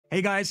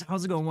Hey guys,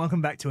 how's it going?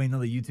 Welcome back to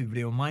another YouTube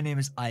video. My name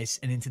is Ice,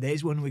 and in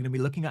today's one, we're going to be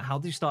looking at how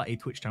to start a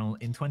Twitch channel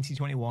in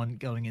 2021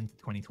 going into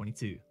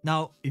 2022.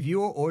 Now, if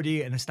you're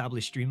already an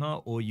established streamer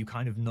or you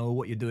kind of know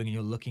what you're doing and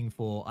you're looking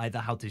for either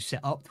how to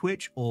set up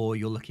Twitch or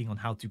you're looking on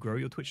how to grow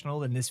your Twitch channel,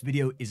 then this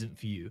video isn't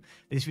for you.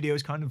 This video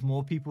is kind of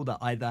more people that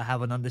either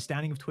have an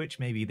understanding of Twitch,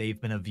 maybe they've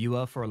been a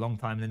viewer for a long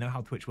time, they know how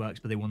Twitch works,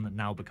 but they want to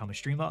now become a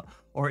streamer,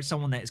 or it's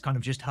someone that has kind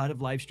of just heard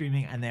of live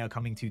streaming and they are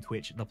coming to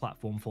Twitch, the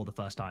platform, for the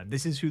first time.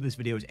 This is who this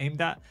video is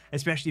aimed at.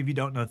 Especially if you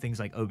don't know things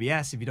like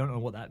OBS, if you don't know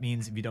what that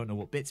means, if you don't know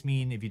what bits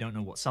mean, if you don't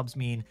know what subs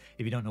mean,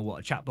 if you don't know what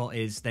a chatbot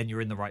is, then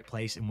you're in the right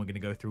place, and we're going to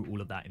go through all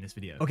of that in this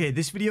video. Okay,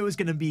 this video is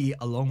going to be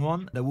a long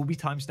one. There will be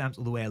timestamps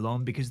all the way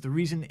along, because the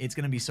reason it's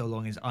going to be so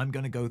long is I'm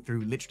going to go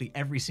through literally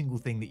every single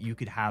thing that you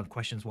could have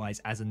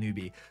questions-wise as a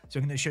newbie. So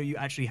I'm going to show you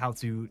actually how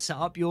to set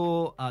up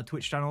your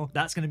Twitch channel.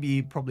 That's going to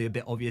be probably a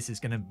bit obvious.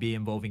 It's going to be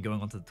involving going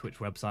onto the Twitch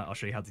website. I'll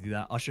show you how to do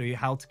that. I'll show you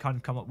how to kind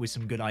of come up with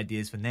some good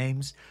ideas for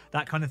names,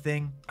 that kind of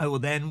thing. I will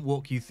then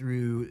walk you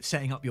through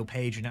setting up your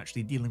page and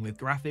actually dealing with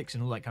graphics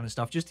and all that kind of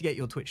stuff, just to get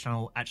your Twitch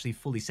channel actually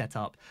fully set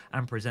up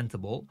and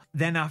presentable.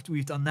 Then after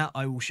we've done that,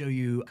 I will show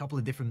you a couple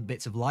of different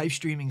bits of live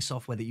streaming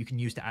software that you can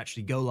use to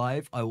actually go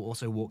live. I will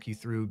also walk you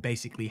through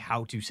basically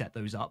how to set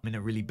those up in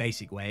a really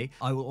basic way.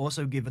 I will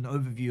also give an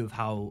overview of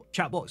how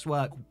chatbots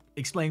work,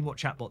 explain what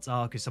chatbots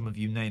are, because some of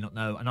you may not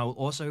know, and I will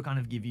also kind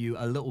of give you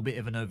a little bit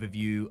of an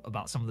overview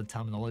about some of the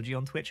terminology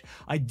on Twitch.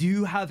 I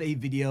do have a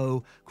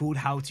video called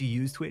How to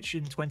Use Twitch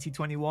in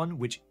 2021,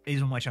 which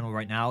is on my channel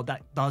right now.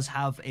 That does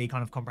have a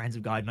kind of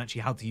comprehensive guide on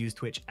actually how to use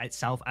Twitch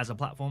itself as a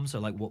platform, so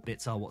like what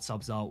bits are, what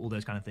subs are, all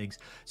those kind of things.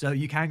 So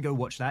you can go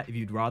watch that if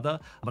you'd rather,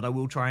 but I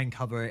will try and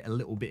cover it a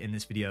little bit in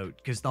this video,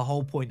 because the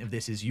whole point of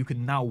this is you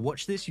can now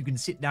watch this, you can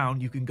sit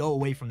down, you can go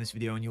away from this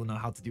video, and you'll know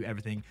how to do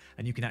everything,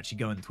 and you can actually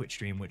go and Twitch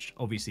stream, which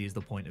obviously is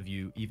the point of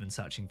you even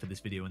searching for this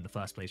video in the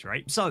first place,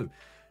 right? So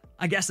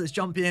I guess let's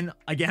jump in.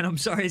 Again, I'm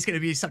sorry it's going to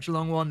be such a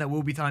long one. There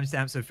will be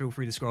timestamps, so feel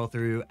free to scroll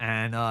through,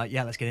 and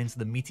yeah, let's get into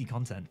the meaty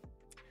content.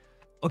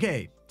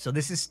 Okay, so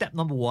this is step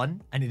number one,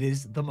 and it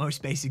is the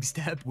most basic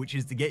step, which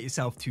is to get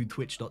yourself to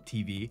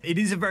twitch.tv. It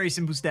is a very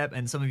simple step,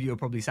 and some of you are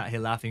probably sat here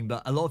laughing,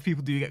 but a lot of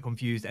people do get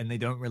confused, and they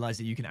don't realize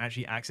that you can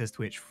actually access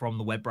Twitch from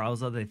the web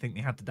browser. They think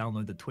they have to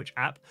download the Twitch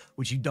app,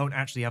 which you don't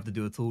actually have to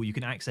do at all. You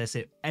can access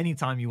it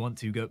anytime you want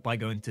to by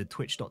going to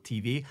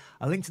twitch.tv.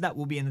 A link to that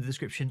will be in the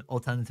description.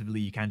 Alternatively,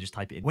 you can just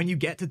type it in. When you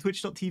get to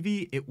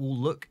twitch.tv, it will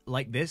look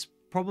like this.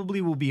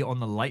 Probably will be on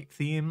the light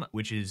theme,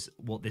 which is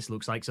what this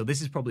looks like. So this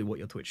is probably what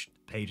your Twitch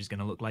page is going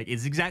to look like.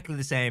 It's exactly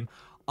the same.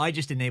 I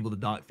just enabled the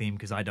dark theme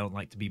because I don't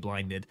like to be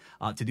blinded.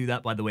 To do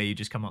that, by the way, you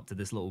just come up to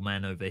this little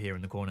man over here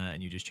in the corner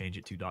and you just change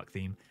it to dark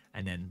theme.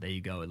 And then there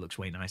you go. It looks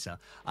way nicer.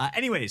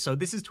 Anyway, so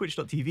this is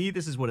twitch.tv.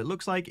 This is what it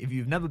looks like. If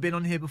you've never been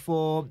on here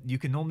before, you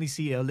can normally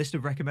see a list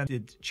of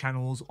recommended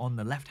channels on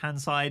the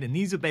left-hand side. And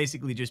these are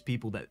basically just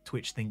people that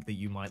Twitch think that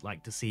you might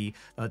like to see.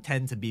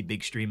 Tend to be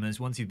big streamers.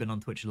 Once you've been on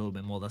Twitch a little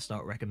bit more, they'll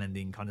start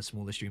recommending kind of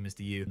smaller streamers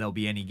to you. There'll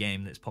be any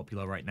game that's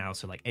popular right now.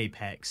 So like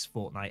Apex,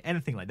 Fortnite,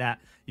 anything like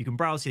that. You can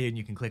browse here and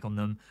you can click on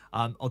them.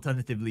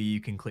 Alternatively, you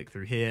can click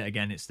through here.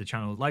 Again, it's the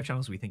channel, live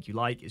channels we think you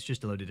like. It's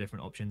just a load of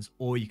different options,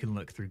 or you can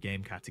look through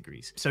game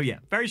categories. So yeah,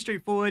 very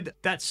straightforward.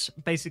 That's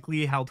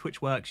basically how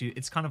Twitch works.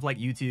 It's kind of like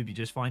YouTube. You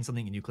just find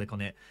something and you click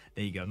on it.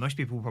 There you go. Most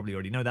people probably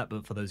already know that,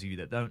 but for those of you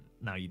that don't,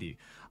 now you do.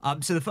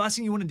 So the first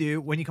thing you want to do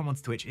when you come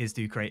onto Twitch is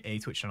to create a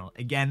Twitch channel.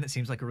 Again, that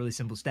seems like a really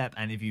simple step,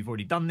 and if you've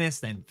already done this,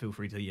 then feel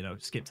free to, you know,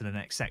 skip to the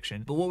next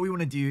section. But what we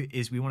want to do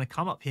is we want to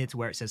come up here to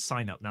where it says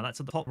sign up. Now that's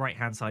at the top right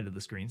hand side of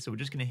the screen, so we're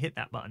just going to hit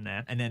that button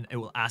there, and then it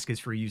will ask us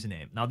for a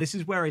username. Now this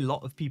is where a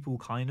lot of people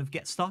kind of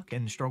get stuck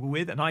and struggle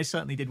with, and I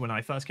certainly did when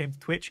I first came to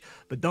Twitch.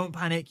 But don't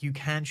panic, you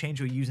can change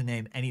your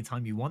username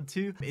anytime you want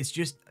to. It's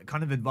just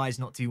kind of advised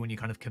not to when you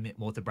kind of commit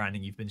more to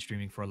branding. You've been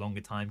streaming for a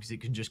longer time, because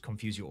it can just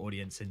confuse your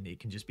audience and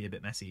it can just be a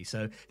bit messy.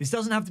 So this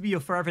doesn't have to be your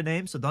forever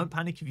name, so don't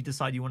panic if you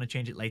decide you want to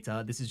change it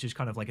later. This is just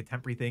kind of like a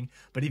temporary thing.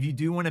 But if you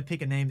do want to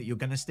pick a name that you're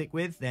going to stick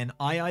with, then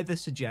I either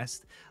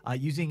suggest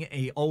using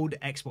a old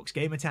Xbox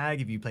gamer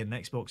tag if you played on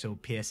Xbox, or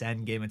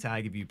PSN gamer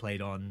tag if you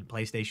played on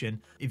PlayStation.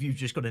 If you've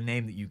just got a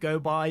name that you go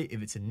by,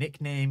 if it's a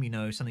nickname, you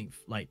know, something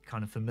like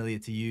kind of familiar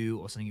to you,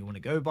 or something you want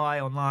to go by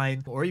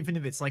online, or even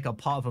if it's like a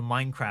part of a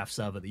Minecraft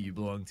server that you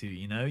belong to,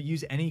 you know,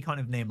 use any kind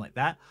of name like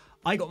that.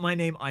 I got my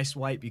name Ice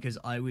White because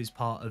I was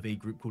part of a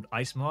group called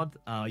Ice Mod.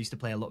 I used to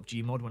play a lot of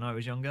Gmod when I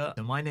was younger.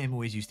 So my name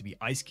always used to be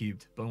Ice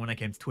Cubed, but when I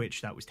came to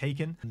Twitch, that was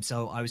taken. And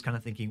so I was kind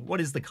of thinking,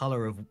 what is the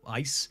color of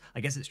ice?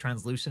 I guess it's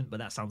translucent, but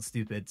that sounds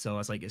stupid. So I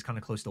was like, it's kind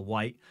of close to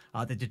white.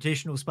 The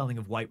traditional spelling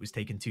of white was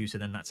taken too. So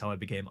then that's how I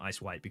became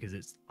Ice White, because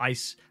it's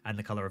ice and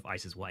the color of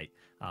ice is white.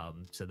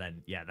 So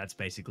then, yeah, that's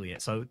basically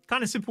it. So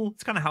kind of simple.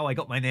 It's kind of how I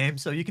got my name.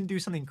 So you can do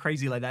something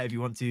crazy like that if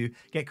you want to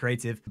get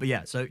creative. But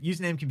yeah, so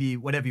username can be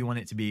whatever you want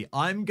it to be.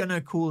 I'm going to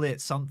call it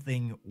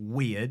something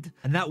weird.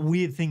 And that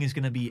weird thing is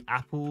going to be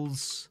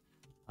apples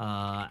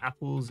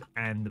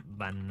and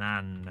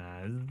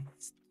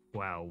bananas.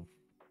 12.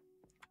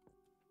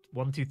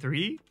 1, 2,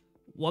 3.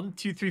 1,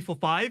 2, 3, 4,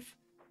 5.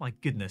 My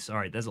goodness. All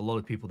right, there's a lot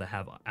of people that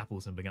have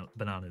apples and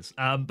bananas.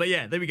 But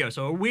yeah, there we go.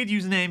 So a weird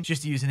username,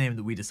 just a username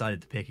that we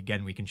decided to pick.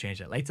 Again, we can change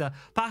that later.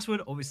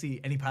 Password,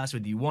 obviously any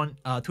password that you want.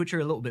 Twitch are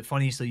a little bit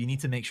funny, so you need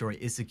to make sure it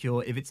is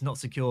secure. If it's not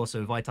secure,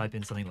 so if I type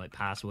in something like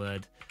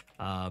password,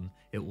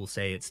 it will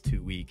say it's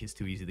too weak, it's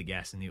too easy to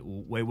guess, and it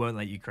won't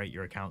let you create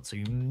your account. So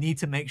you need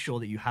to make sure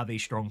that you have a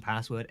strong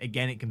password.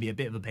 Again, it can be a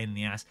bit of a pain in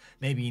the ass.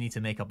 Maybe you need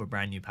to make up a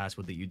brand new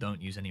password that you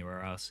don't use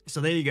anywhere else. So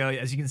there you go.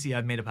 As you can see,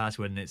 I've made a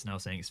password and it's now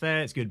saying it's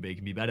fair, it's good, but it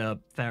can be better.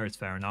 Fair is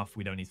fair enough.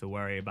 We don't need to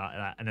worry about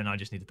that. And then I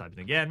just need to type it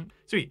again.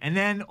 Sweet. And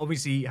then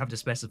obviously you have to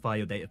specify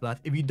your date of birth.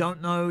 If you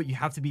don't know, you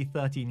have to be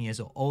 13 years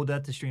or older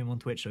to stream on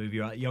Twitch. So if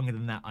you're younger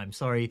than that, I'm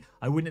sorry.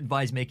 I wouldn't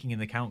advise making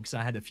an account because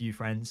I had a few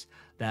friends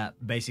that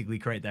basically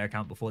create their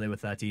account before they were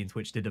 13.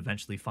 Twitch did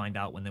eventually find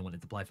out when they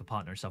wanted to apply for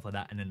partner and stuff like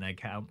that, and then their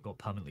account got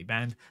permanently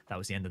banned. That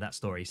was the end of that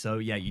story. So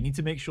yeah, you need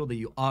to make sure that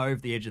you are over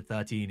the age of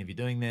 13 if you're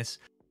doing this.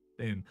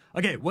 Boom.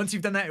 Okay, once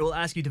you've done that, it will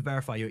ask you to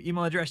verify your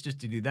email address. Just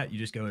to do that, you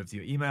just go over to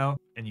your email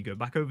and you go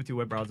back over to your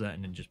web browser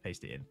and then just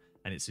paste it in.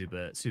 And it's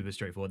super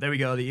straightforward. There we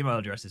go. The email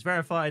address is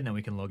verified. Now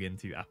we can log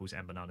into apples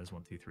and bananas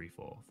 1 2 3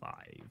 4 5.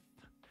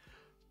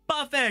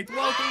 Perfect.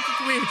 Welcome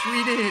to Twitch.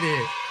 We did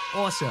it.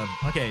 Awesome.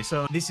 Okay,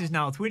 so this is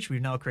now Twitch.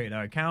 We've now created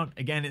our account.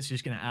 Again, it's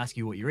just going to ask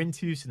you what you're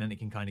into, so then it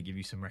can kind of give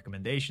you some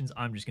recommendations.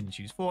 I'm just going to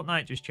choose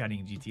Fortnite, just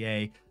chatting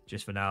GTA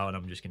just for now, and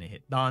I'm just going to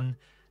hit done.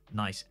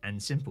 Nice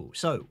and simple.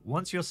 So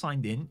once you're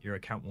signed in, your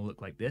account will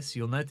look like this.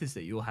 You'll notice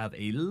that you'll have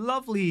a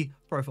lovely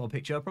profile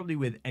picture, probably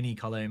with any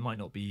color. It might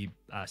not be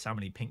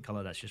salmony pink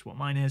color. That's just what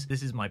mine is.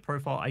 This is my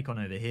profile icon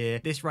over here.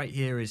 This right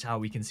here is how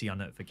we can see our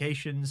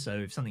notifications. So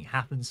if something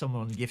happens,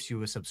 someone gives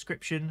you a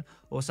subscription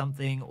or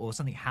something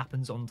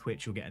happens on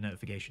Twitch, you'll get a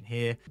notification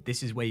here.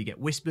 This is where you get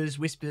whispers.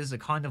 Whispers are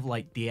kind of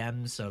like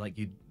DMs. So like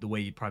the way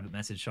you private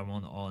message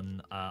someone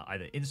on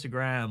either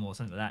Instagram or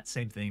something like that.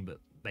 Same thing, but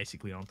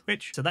basically on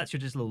Twitch. So that's your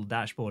just little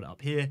dashboard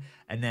up here,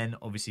 and then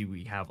obviously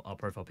we have our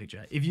profile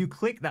picture. If you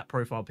click that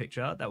profile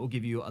picture, that will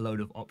give you a load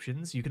of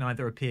options. You can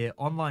either appear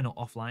online or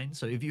offline.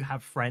 So if you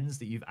have friends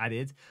that you've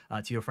added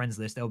to your friends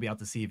list, they'll be able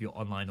to see if you're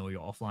online or you're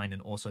offline,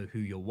 and also who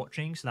you're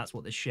watching. So that's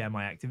what the share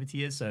my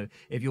activity is. So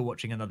if you're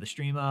watching another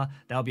streamer,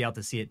 they'll be able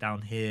to see it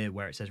down here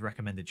where it says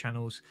recommended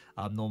channels.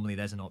 Normally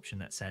there's an option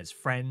that says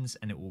friends,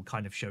 and it will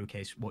kind of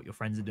showcase what your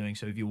friends are doing.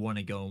 So if you want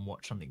to go and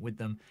watch something with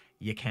them,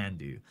 you can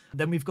do.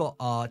 Then we've got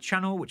our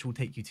channel, which will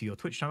take you to your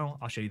Twitch channel.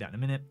 I'll show you that in a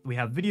minute. We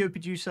have video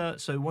producer.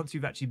 So once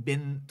you've actually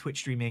been Twitch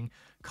streaming,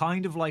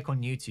 kind of like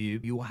on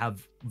YouTube, you will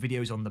have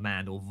videos on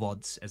demand, or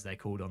VODs as they're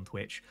called on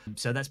Twitch.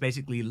 So that's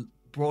basically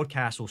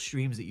broadcasts or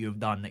streams that you have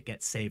done that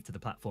get saved to the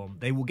platform.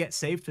 They will get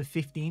saved for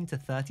 15 to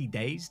 30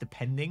 days,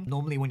 depending.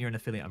 Normally when you're an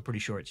affiliate, I'm pretty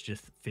sure it's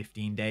just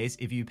 15 days.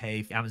 If you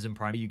pay Amazon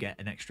Prime, you get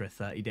an extra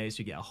 30 days, so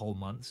you get a whole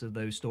month of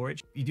those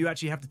storage. You do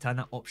actually have to turn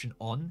that option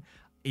on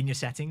in your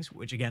settings,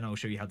 which again I'll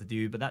show you how to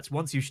do, but that's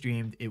once you've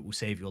streamed, it will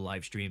save your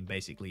live stream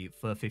basically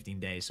for 15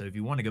 days. So if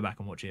you want to go back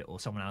and watch it, or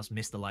someone else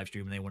missed the live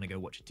stream and they want to go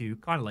watch it too,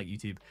 kind of like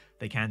YouTube,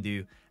 they can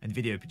do. And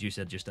video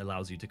producer just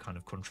allows you to kind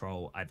of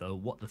control either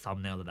what the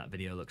thumbnail of that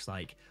video looks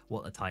like,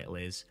 what the title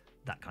is,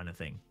 that kind of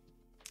thing.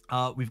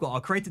 We've got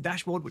our creator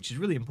dashboard, which is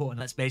really important.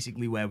 That's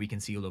basically where we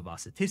can see all of our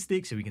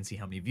statistics. So we can see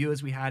how many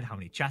viewers we had, how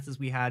many chatters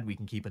we had. We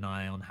can keep an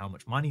eye on how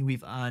much money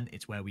we've earned.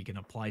 It's where we can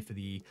apply for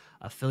the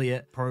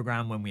affiliate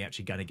program when we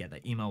actually gotta get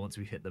that email once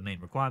we've hit the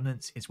main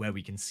requirements. It's where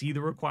we can see the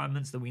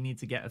requirements that we need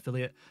to get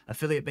affiliate.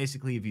 Affiliate,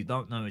 basically, if you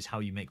don't know, is how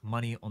you make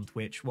money on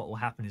Twitch. What will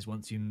happen is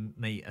once you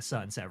meet a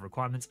certain set of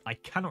requirements, I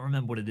cannot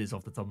remember what it is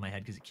off the top of my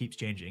head because it keeps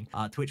changing.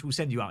 Twitch will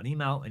send you out an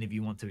email, and if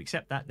you want to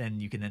accept that,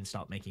 then you can then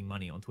start making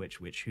money on Twitch,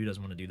 which who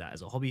doesn't want to do that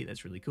as a hobby?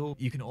 That's really cool.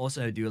 You can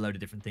also do a load of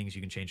different things.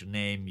 You can change your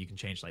name. You can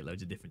change like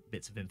loads of different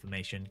bits of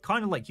information,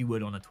 kind of like you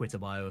would on a Twitter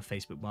bio, a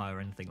Facebook bio, or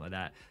anything like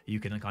that. You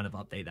can kind of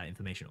update that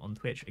information on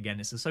Twitch. Again,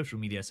 it's a social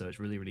media, so it's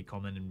really, really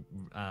common,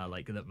 and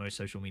like that most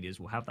social medias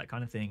will have that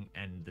kind of thing,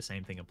 and the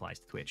same thing applies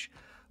to Twitch.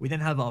 We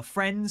then have our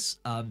friends.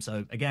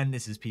 So again,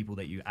 this is people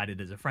that you added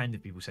as a friend.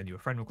 If people send you a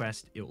friend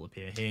request, it will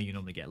appear here. You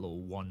normally get a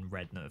little one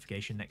red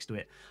notification next to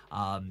it.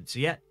 So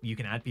yeah, you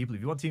can add people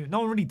if you want to.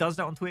 No one really does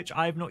that on Twitch.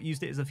 I've not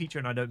used it as a feature,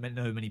 and I don't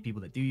know many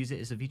people that do use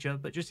it as a feature,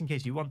 but just in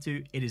case you want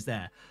to, it is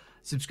there.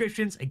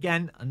 Subscriptions,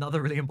 again,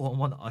 another really important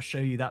one. I'll show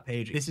you that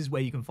page. This is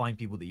where you can find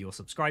people that you're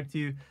subscribed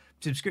to.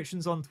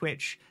 Subscriptions on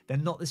Twitch, they're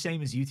not the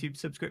same as YouTube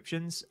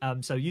subscriptions.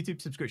 So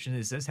YouTube subscription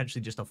is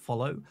essentially just a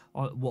follow,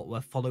 on what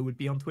a follow would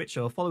be on Twitch.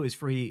 So a follow is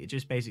free. It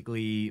just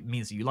basically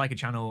means that you like a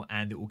channel,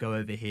 and it will go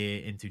over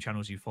here into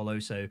channels you follow.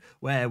 So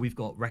where we've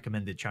got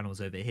recommended channels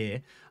over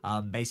here,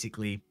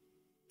 basically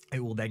it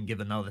will then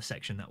give another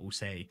section that will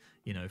say,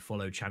 you know,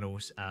 follow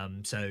channels.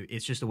 So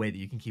it's just a way that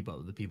you can keep up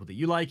with the people that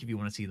you like if you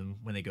want to see them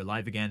when they go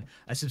live again.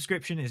 A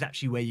subscription is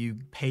actually where you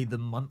pay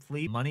them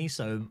monthly money.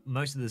 So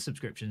most of the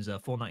subscriptions are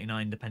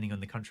 $4.99 depending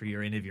on the country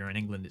you're in. If you're in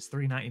England, it's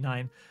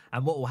 $3.99.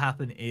 And what will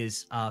happen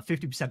is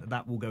 50% of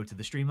that will go to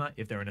the streamer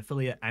if they're an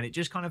affiliate, and it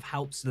just kind of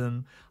helps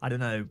them, I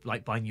don't know,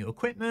 like buying new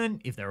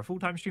equipment. If they're a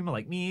full-time streamer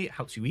like me, it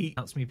helps you eat,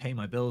 helps me pay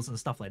my bills and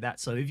stuff like that.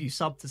 So if you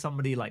sub to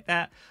somebody like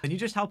that, then you're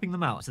just helping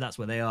them out. So that's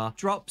where they are.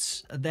 Drops,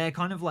 drops, they're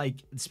kind of like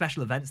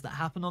special events that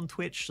happen on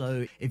Twitch.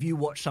 So if you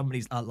watch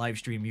somebody's live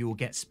stream, you will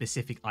get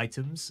specific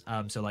items.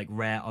 So like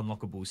rare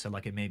unlockables. So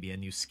like it may be a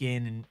new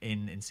skin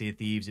in Sea of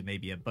Thieves. It may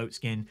be a boat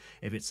skin.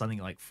 If it's something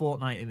like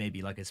Fortnite, it may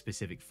be like a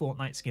specific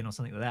Fortnite skin or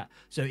something like that.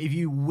 So if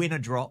you win a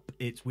drop,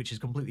 which is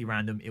completely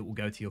random, it will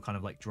go to your kind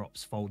of like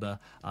drops folder.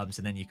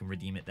 So then you can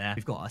redeem it there.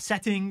 We've got our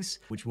settings,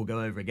 which we'll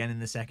go over again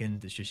in a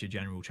second. It's just your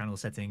general channel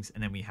settings.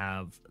 And then we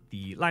have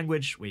the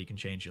language, where you can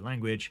change your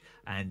language.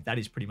 And that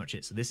is pretty much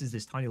it. So this is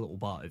this tiny little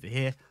bar over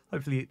here.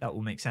 Hopefully that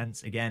will make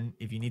sense. Again,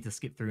 if you need to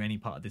skip through any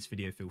part of this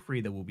video, feel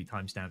free. There will be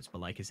timestamps, but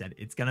like I said,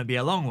 it's going to be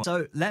a long one.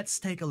 So let's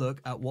take a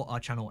look at what our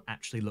channel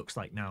actually looks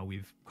like now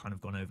we've kind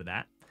of gone over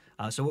that.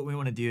 So what we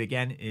want to do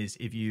again is,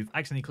 if you've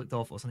accidentally clicked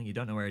off or something, you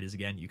don't know where it is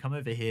again, you come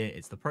over here,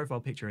 it's the profile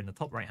picture in the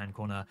top right hand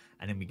corner,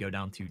 and then we go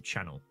down to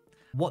channel.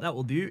 What that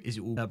will do is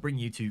it will bring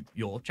you to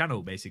your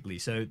channel, basically.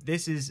 So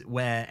this is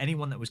where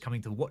anyone that was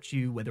coming to watch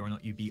you, whether or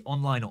not you be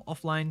online or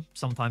offline,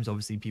 sometimes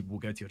obviously people will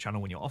go to your channel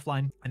when you're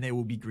offline, and they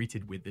will be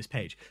greeted with this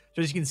page.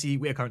 So as you can see,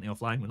 we are currently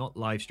offline. We're not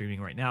live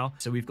streaming right now.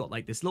 So we've got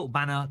like this little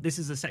banner. This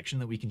is a section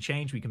that we can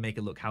change. We can make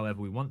it look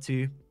however we want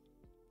to.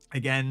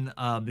 Again,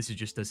 this is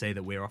just to say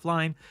that we're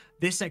offline.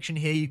 This section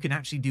here, you can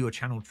actually do a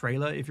channel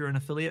trailer if you're an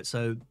affiliate.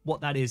 So what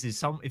that is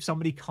if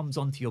somebody comes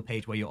onto your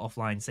page where you're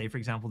offline, say for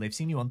example, they've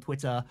seen you on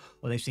Twitter,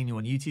 or they've seen you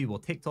on YouTube or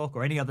TikTok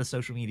or any other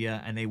social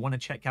media, and they want to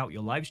check out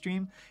your live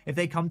stream, if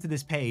they come to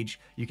this page,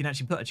 you can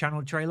actually put a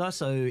channel trailer.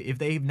 So if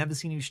they've never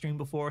seen you stream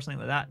before or something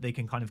like that, they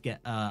can kind of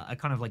get a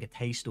kind of like a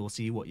taste or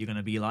see what you're going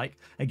to be like.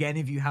 Again,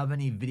 if you have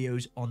any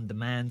videos on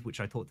demand, which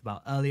I talked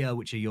about earlier,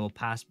 which are your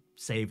past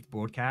saved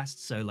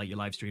broadcasts, so like your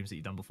live streams that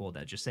you've done before,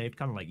 they're just saved,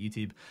 kind of like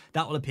YouTube,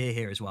 that will appear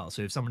here as well.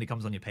 So if somebody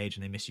comes on your page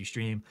and they miss you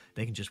stream,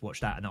 they can just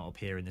watch that, and that'll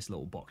appear in this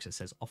little box that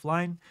says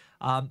offline.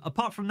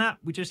 Apart from that,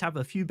 we just have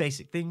a few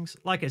basic things.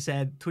 Like I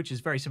said, Twitch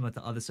is very similar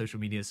to other social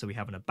medias, so we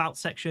have an about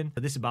section.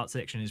 So this about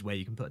section is where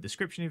you can put a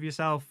description of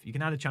yourself, you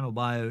can add a channel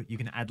bio, you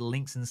can add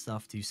links and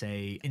stuff to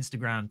say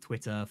Instagram,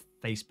 Twitter,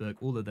 Facebook,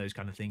 all of those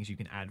kind of things you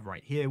can add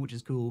right here, which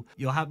is cool.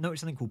 You'll have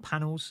notice something called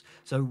panels.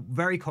 So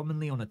very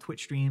commonly on a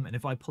Twitch stream, and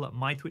if I pull up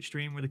my Twitch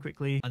stream really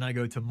quickly and I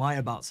go to my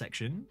about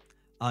section,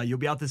 you'll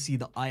be able to see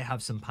that I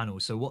have some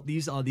panels. So what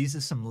these are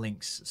some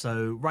links.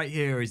 So right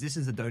here this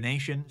is a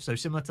donation. So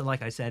similar to,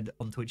 like I said,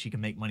 on Twitch, you can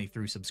make money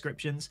through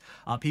subscriptions.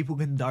 People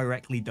can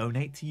directly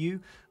donate to you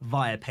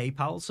via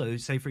PayPal. So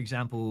say, for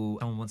example,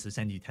 someone wants to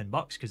send you 10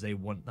 bucks because they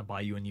want to buy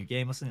you a new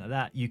game or something like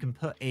that. You can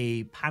put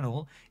a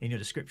panel in your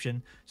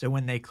description. So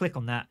when they click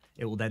on that,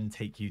 it will then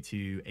take you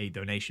to a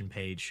donation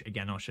page.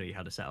 Again, I'll show you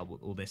how to set up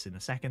all this in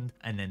a second,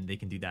 and then they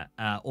can do that.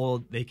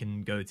 Or they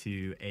can go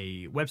to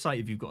a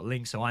website if you've got a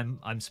link. So I'm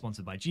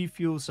sponsored by G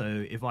Fuel,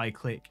 so if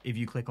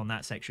you click on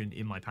that section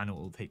in my panel, it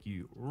will take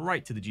you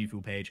right to the G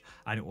Fuel page,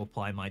 and it will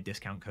apply my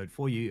discount code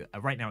for you.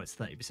 Right now it's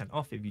 30%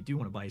 off. If you do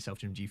want to buy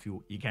yourself some G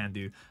Fuel, you can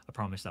do. I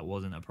promise that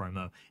wasn't a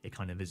promo. It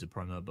kind of is a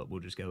promo, but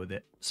we'll just go with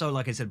it. So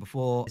like I said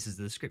before, this is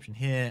the description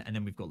here, and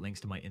then we've got links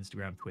to my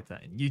Instagram, Twitter,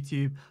 and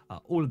YouTube,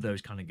 all of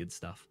those kind of good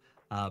stuff.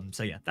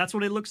 So yeah, that's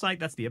what it looks like.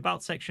 That's the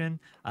about section.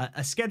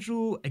 A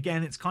schedule,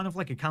 again, it's kind of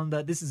like a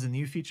calendar. This is a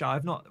new feature.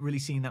 I've not really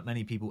seen that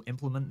many people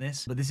implement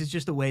this, but this is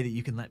just a way that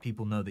you can let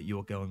people know that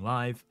you're going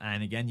live.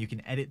 And again, you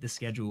can edit the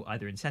schedule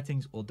either in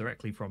settings or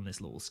directly from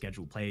this little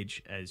schedule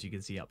page. As you can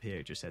see up here,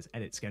 it just says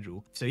edit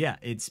schedule. So yeah,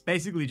 it's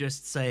basically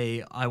just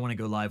say, I want to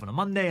go live on a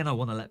Monday, and I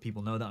want to let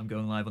people know that I'm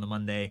going live on a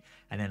Monday,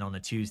 and then on a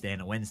Tuesday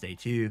and a Wednesday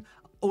too,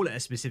 all at a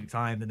specific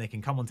time. Then they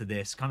can come onto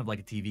this kind of like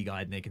a TV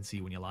guide, and they can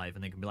see when you're live,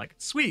 and they can be like,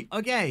 sweet,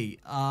 okay,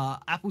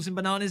 apples and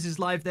bananas is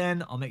live,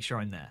 then I'll make sure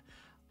I'm there.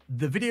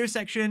 The video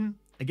section,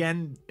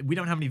 again, we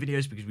don't have any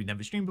videos because we've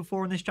never streamed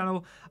before on this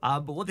channel,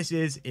 but what this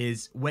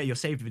is where your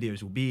saved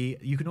videos will be.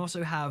 You can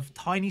also have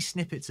tiny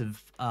snippets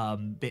of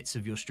bits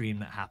of your stream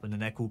that happen,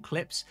 and they're called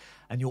clips,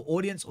 and your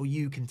audience or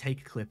you can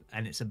take a clip,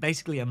 and it's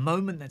basically a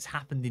moment that's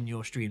happened in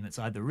your stream that's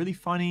either really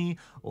funny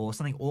or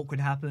something awkward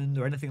happened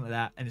or anything like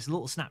that, and it's a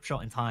little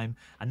snapshot in time,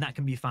 and that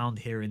can be found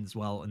here as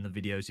well in the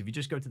videos. If you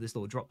just go to this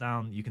little drop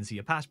down, you can see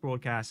your past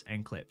broadcasts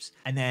and clips.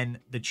 And then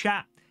the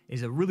chat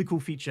is a really cool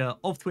feature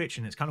of Twitch,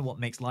 and it's kind of what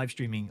makes live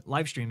streaming.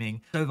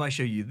 So if I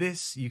show you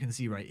this, you can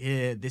see right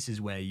here, this is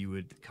where you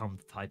would come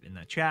type in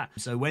the chat.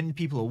 So when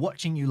people are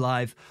watching you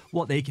live,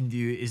 what they can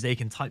do is they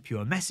can type you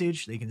a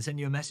message, they can send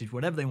you a message,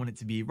 whatever they want it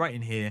to be, right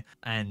in here,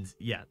 and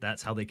yeah,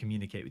 that's how they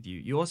communicate with you.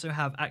 You also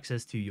have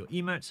access to your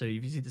emotes. So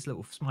if you see this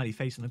little smiley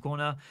face in the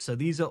corner, so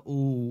these are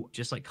all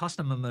just like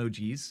custom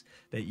emojis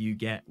that you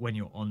get when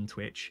you're on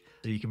Twitch.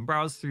 So you can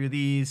browse through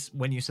these.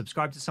 When you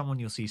subscribe to someone,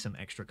 you'll see some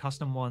extra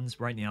custom ones.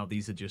 Right now,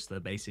 these are just the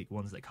basic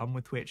ones that come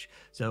with Twitch.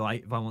 So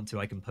if I want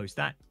to, I can post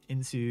that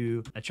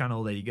into a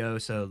channel. There you go.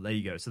 So there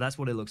you go. So that's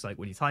what it looks like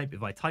when you type.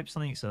 If I type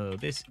something, so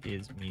this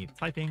is me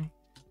typing.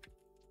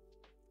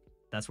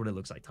 That's what it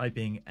looks like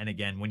typing. And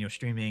again, when you're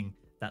streaming,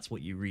 that's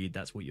what you read,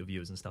 that's what your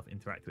viewers and stuff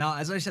interact with. Now,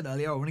 as I said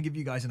earlier, I want to give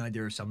you guys an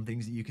idea of some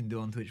things that you can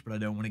do on Twitch, but I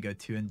don't want to go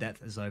too in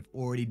depth, as I've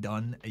already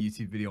done a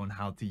YouTube video on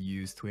how to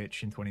use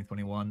Twitch in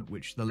 2021,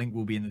 which the link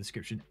will be in the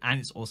description, and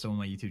it's also on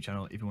my YouTube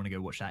channel if you want to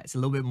go watch that. It's a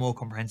little bit more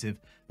comprehensive,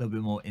 a little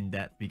bit more in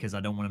depth, because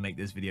I don't want to make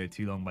this video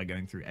too long by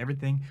going through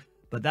everything.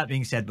 But that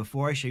being said,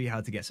 before I show you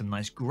how to get some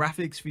nice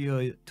graphics for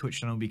your Twitch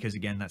channel, because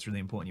again, that's really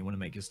important, you want to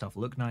make your stuff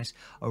look nice,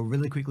 I'll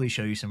really quickly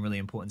show you some really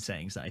important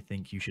settings that I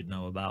think you should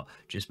know about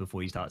just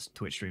before you start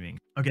Twitch streaming.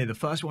 Okay, the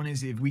first one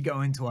is if we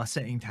go into our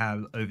setting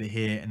tab over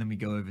here, and then we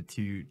go over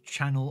to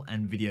channel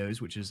and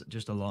videos, which is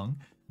just along.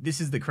 This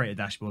is the creator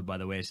dashboard, by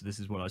the way, so this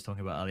is what I was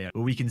talking about earlier,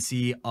 where we can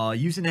see our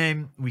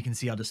username, we can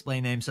see our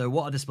display name. So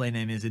what our display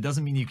name is, it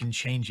doesn't mean you can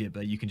change it,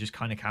 but you can just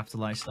kind of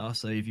capitalize stuff.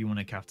 So if you want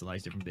to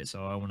capitalize different bits,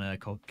 so I want to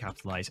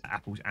capitalize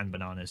apples and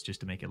bananas just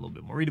to make it a little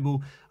bit more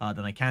readable,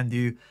 then I can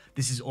do.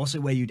 This is also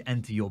where you'd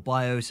enter your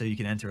bio, so you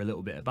can enter a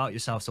little bit about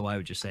yourself. So I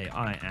would just say,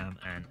 I am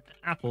an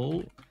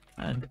apple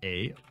and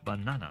a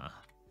banana.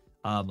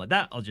 Like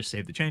that, I'll just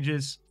save the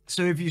changes.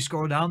 So if you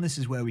scroll down, this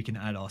is where we can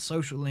add our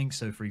social links.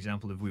 So for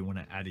example, if we want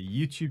to add a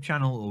YouTube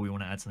channel or we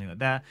want to add something like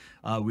that,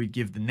 we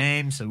give the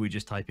name. So we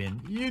just type in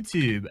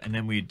YouTube, and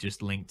then we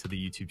just link to the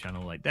YouTube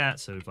channel like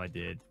that. So if I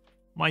did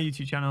my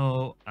YouTube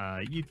channel,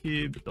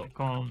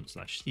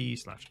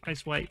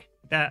 youtube.com/c/icewhite, like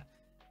that,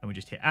 and we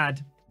just hit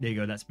add, there you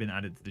go. That's been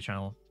added to the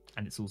channel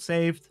and it's all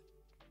saved.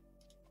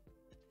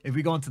 If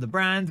we go onto the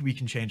brand, we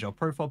can change our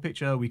profile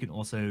picture. We can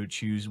also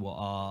choose what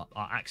our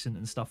accent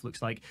and stuff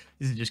looks like.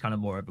 This is just kind of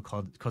more of a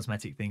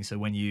cosmetic thing. So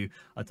when you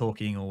are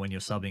talking or when you're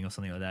subbing or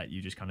something like that, you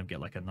just kind of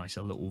get like a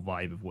nicer little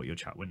vibe of what your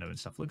chat window and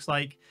stuff looks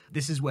like.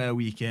 This is where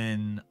we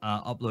can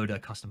upload a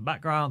custom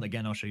background.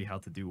 Again, I'll show you how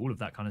to do all of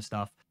that kind of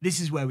stuff.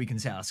 This is where we can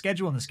set our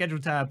schedule on the schedule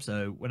tab.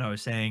 So when I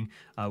was saying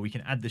we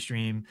can add the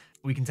stream,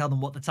 we can tell them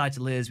what the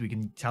title is, we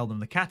can tell them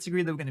the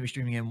category that we're going to be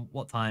streaming in,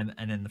 what time,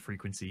 and then the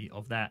frequency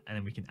of that, and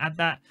then we can add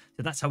that.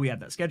 So that's how we add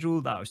that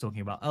schedule that I was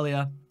talking about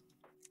earlier.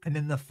 And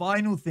then the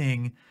final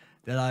thing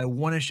that I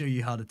want to show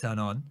you how to turn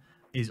on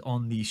is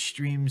on the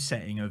stream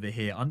setting over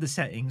here. Under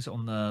settings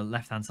on the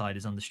left hand side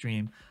is under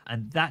stream,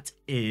 and that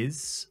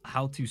is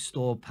how to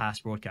store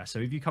past broadcast. So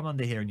if you come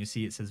under here and you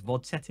see it says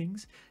VOD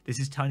settings,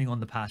 this is turning on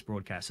the past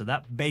broadcast. So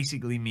that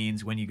basically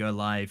means when you go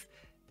live,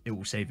 it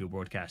will save your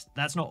broadcast.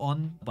 That's not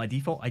on by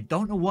default. I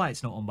don't know why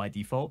it's not on by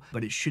default,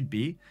 but it should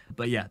be.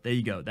 But yeah, there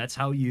you go. That's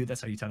how you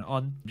turn it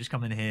on. Just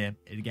come in here.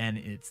 Again,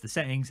 it's the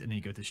settings, and then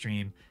you go to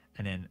stream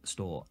and then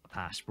store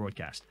past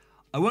broadcast.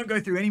 I won't go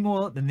through any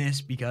more than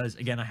this because,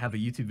 again, I have a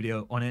YouTube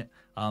video on it,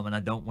 and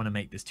I don't want to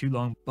make this too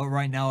long. But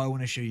right now, I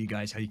want to show you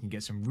guys how you can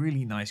get some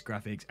really nice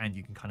graphics, and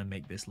you can kind of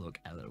make this look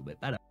a little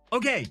bit better.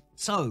 Okay,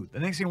 so the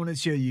next thing I wanted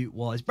to show you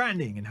was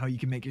branding and how you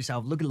can make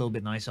yourself look a little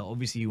bit nicer.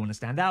 Obviously, you want to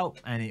stand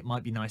out, and it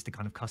might be nice to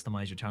kind of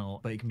customize your channel,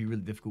 but it can be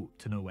really difficult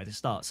to know where to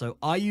start. So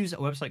I use a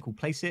website called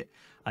Placeit.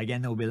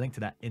 Again, there will be a link to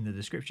that in the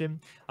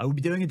description. I will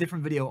be doing a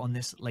different video on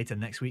this later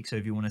next week. So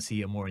if you want to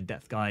see a more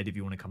in-depth guide, if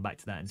you want to come back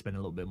to that and spend a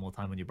little bit more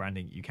time on your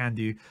branding, you can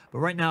do. But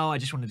right now, I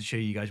just wanted to show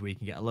you guys where you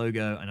can get a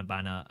logo and a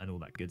banner and all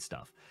that good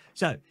stuff.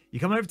 So you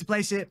come over to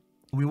Placeit.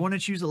 We want to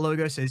choose a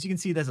logo. So as you can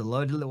see, there's a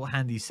load of little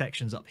handy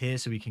sections up here.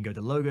 So we can go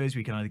to logos.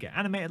 We can either get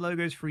animated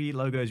logos, free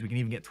logos. We can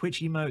even get Twitch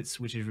emotes,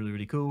 which is really,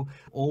 really cool.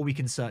 Or we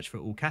can search for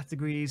all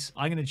categories.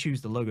 I'm going to choose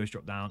the logos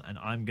drop down, and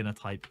I'm going to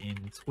type in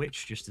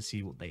Twitch just to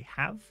see what they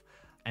have.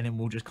 And then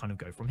we'll just kind of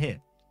go from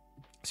here.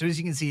 So as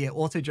you can see, it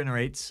auto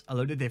generates a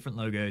load of different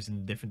logos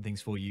and different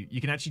things for you. You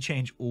can actually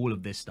change all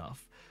of this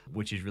stuff,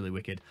 which is really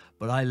wicked.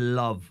 But I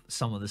love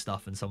some of the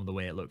stuff and some of the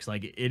way it looks.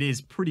 Like, it is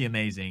pretty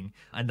amazing.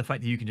 And the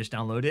fact that you can just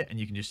download it and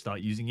you can just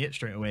start using it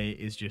straight away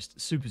is just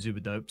super, super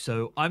dope.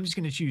 So I'm just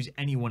going to choose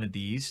any one of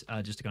these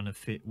just to kind of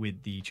fit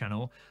with the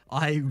channel.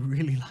 I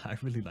really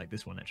like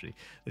this one, actually.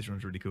 This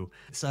one's really cool.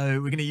 So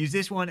we're going to use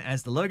this one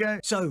as the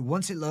logo. So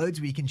once it loads,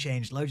 we can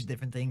change loads of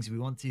different things if we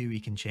want to. We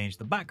can change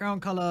the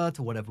background color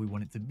to whatever we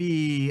want it to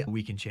be.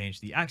 We can change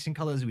the accent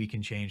colors. We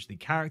can change the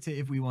character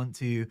if we want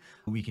to.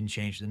 We can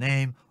change the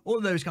name, all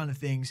of those kind of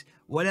things.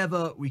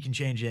 Whatever, we can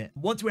change it.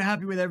 Once we're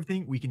happy with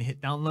everything, we can hit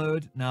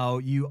download. Now,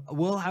 you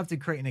will have to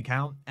create an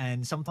account,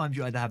 and sometimes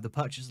you either have to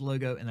purchase the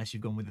logo unless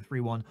you've gone with the free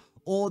one,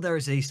 or there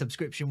is a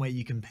subscription where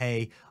you can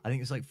pay, I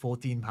think it's like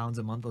 £14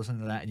 a month or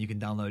something like that, and you can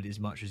download as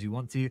much as you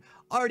want to.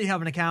 I already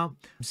have an account,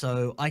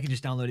 so I can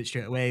just download it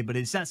straight away, but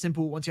it's that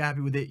simple. Once you're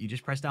happy with it, you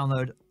just press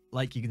download.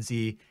 Like you can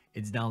see,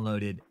 it's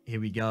downloaded. Here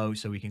we go.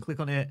 So we can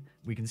click on it.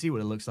 We can see what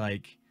it looks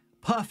like.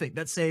 Perfect.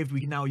 That's saved. We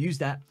can now use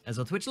that as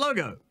our Twitch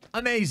logo.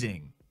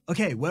 Amazing.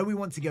 Okay, where we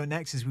want to go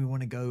next is we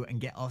want to go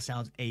and get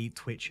ourselves a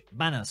Twitch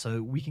banner.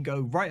 So we can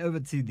go right over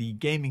to the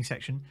gaming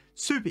section.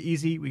 Super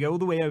easy. We go all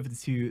the way over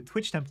to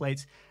Twitch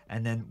templates,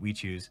 and then we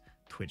choose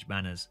Twitch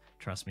banners.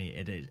 Trust me,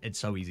 it's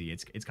so easy.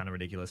 It's kind of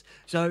ridiculous.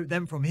 So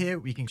then from here,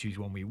 we can choose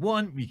one we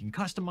want. We can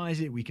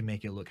customize it. We can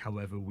make it look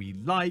however we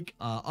like.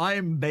 I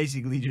am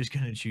basically just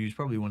going to choose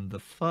probably one of the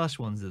first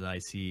ones that I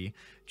see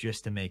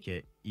just to make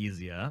it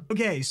easier.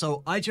 Okay,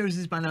 so I chose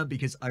this banner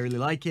because I really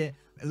like it.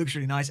 It looks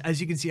really nice.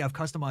 As you can see, I've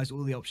customized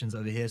all the options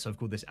over here. So I've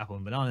called this Apple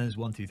and Bananas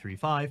 1, 2, 3,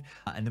 5.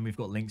 And then we've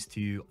got links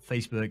to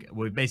Facebook.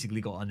 We've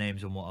basically got our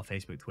names on what our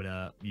Facebook,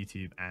 Twitter,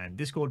 YouTube, and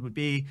Discord would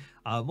be.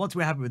 Once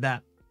we're happy with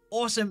that,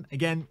 awesome.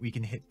 Again, we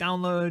can hit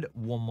download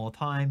one more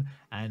time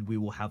and we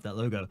will have that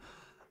logo.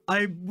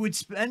 I would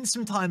spend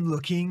some time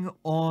looking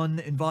on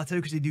Envato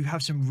because they do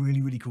have some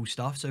really cool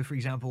stuff. So for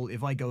example,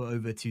 if I go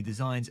over to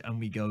designs and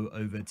we go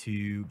over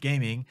to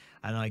gaming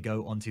and I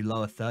go onto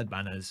lower third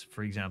banners,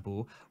 for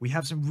example, we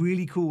have some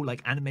really cool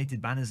like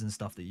animated banners and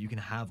stuff that you can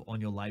have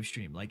on your live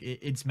stream. Like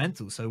it's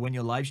mental. So when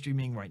you're live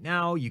streaming right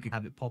now, you can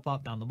have it pop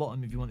up down the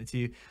bottom if you wanted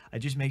to. It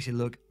just makes it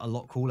look a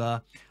lot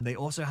cooler. They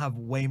also have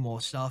way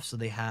more stuff. So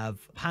they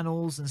have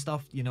panels and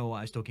stuff, you know, what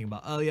I was talking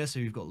about earlier.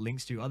 So we've got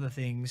links to other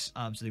things.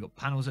 So they've got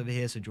panels over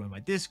here. So join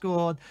my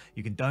Discord,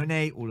 you can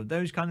donate, all of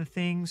those kind of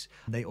things.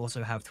 They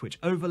also have Twitch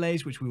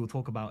overlays, which we will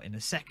talk about in a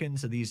second.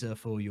 So these are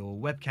for your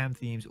webcam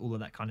themes, all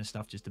of that kind of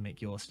stuff, just to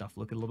make your stuff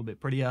look a little bit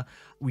prettier.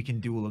 We can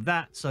do all of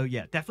that. So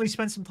yeah, definitely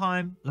spend some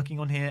time looking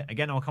on here.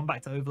 Again, I'll come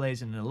back to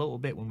overlays in a little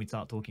bit when we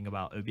start talking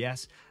about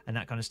OBS and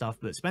that kind of stuff,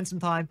 but spend some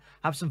time,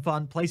 have some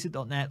fun.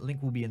 Placeit.net,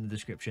 link will be in the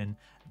description.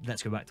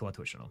 Let's go back to our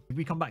Twitch channel. If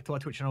we come back to our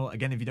Twitch channel,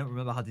 again, if you don't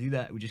remember how to do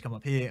that, we just come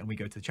up here and we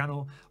go to the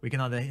channel. We can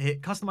either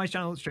hit customize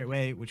channel straight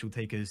away, which will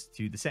take us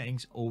to the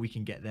settings, or we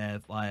can get there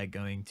via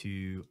going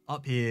to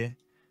up here.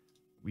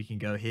 We can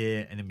go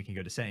here and then we can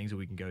go to settings, or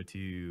we can go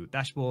to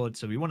dashboard.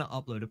 So we want to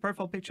upload a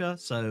profile picture.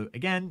 So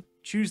again,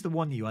 choose the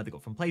one that you either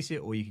got from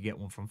Placeit or you can get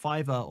one from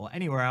Fiverr or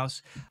anywhere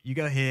else. You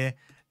go here.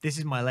 This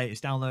is my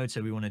latest download.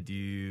 So we want to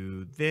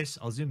do this.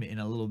 I'll zoom it in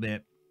a little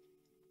bit.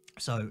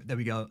 So there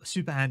we go,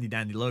 super handy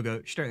dandy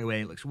logo straight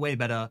away. It looks way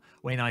better,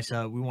 way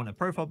nicer. We want a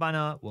profile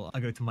banner. Well, I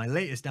go to my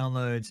latest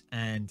downloads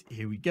and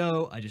here we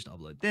go. I just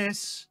upload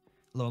this.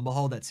 Lo and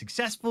behold, that's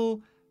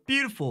successful.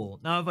 Beautiful.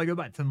 Now if I go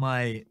back to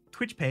my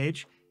Twitch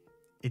page,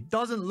 it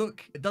doesn't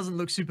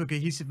look super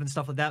cohesive and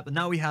stuff like that, but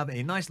now we have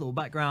a nice little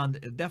background.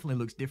 It definitely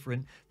looks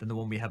different than the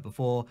one we had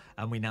before,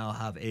 and we now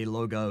have a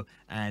logo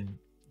and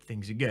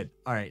things are good.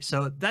 All right,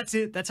 so that's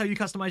it. That's how you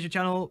customize your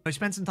channel. I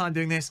spent some time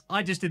doing this.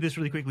 I just did this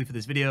really quickly for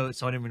this video,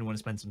 so I didn't really want to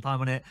spend some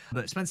time on it,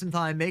 but spend some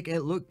time, make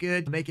it look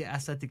good, make it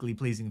aesthetically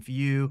pleasing for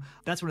you.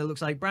 That's what it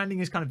looks like. Branding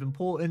is kind of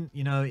important,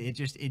 you know,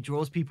 it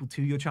draws people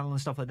to your channel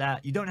and stuff like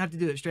that. You don't have to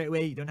do it straight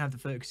away. You don't have to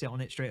focus it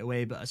on it straight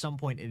away, but at some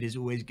point it is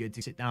always good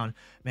to sit down,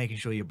 making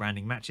sure your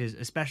branding matches,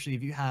 especially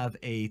if you have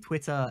a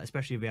Twitter,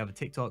 especially if you have a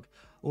TikTok,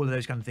 all of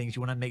those kind of things.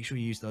 You want to make sure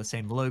you use the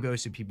same logo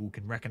so people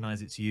can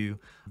recognize it's you,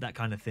 that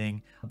kind of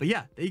thing. But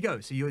yeah, there you go.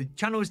 So your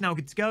channel is now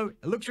good to go.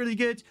 It looks really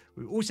good.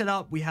 We're all set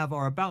up. We have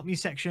our about me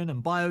section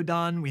and bio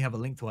done. We have a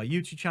link to our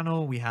YouTube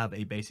channel. We have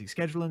a basic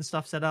schedule and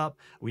stuff set up.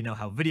 We know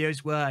how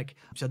videos work.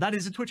 So that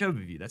is a Twitch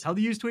overview. That's how to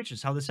use Twitch.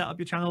 That's how to set up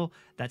your channel.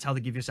 That's how to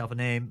give yourself a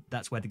name.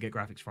 That's where to get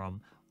graphics from,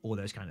 all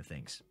those kind of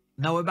things.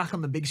 Now we're back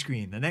on the big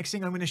screen. The next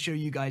thing I'm going to show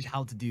you guys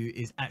how to do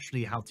is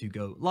actually how to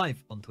go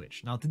live on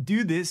Twitch. Now to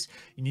do this,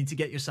 you need to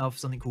get yourself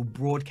something called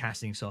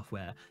broadcasting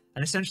software.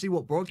 And essentially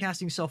what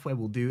broadcasting software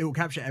will do, it will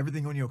capture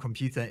everything on your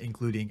computer,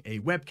 including a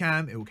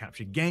webcam, it will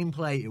capture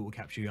gameplay, it will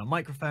capture your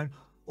microphone,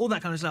 all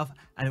that kind of stuff.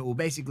 And it will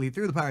basically,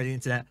 through the power of the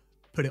internet,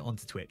 put it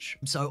onto Twitch.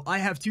 So I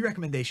have two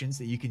recommendations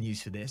that you can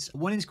use for this.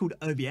 One is called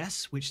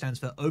OBS, which stands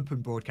for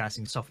Open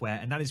Broadcasting Software,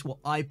 and that is what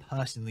I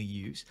personally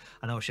use,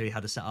 and I'll show you how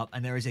to set up.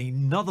 And there is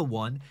another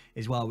one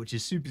as well, which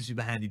is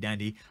super handy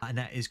dandy, and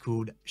that is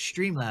called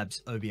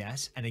Streamlabs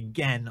OBS. And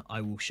again,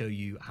 I will show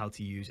you how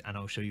to use, and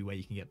I'll show you where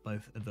you can get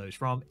both of those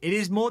from. It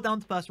is more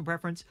down to personal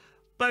preference.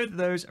 Both of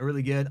those are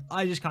really good.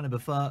 I just kind of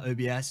prefer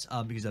OBS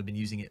because I've been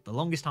using it the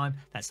longest time.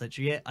 That's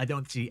literally it. I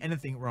don't see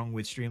anything wrong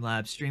with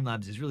Streamlabs.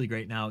 Streamlabs is really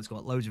great now. It's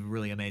got loads of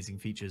really amazing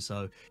features,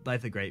 so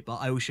both are great. But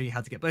I will show you how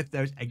to get both of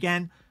those.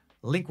 Again,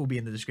 link will be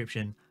in the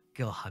description.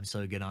 God, I'm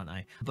so good, aren't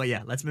I? But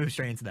yeah, let's move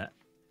straight into that.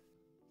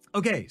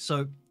 Okay,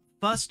 so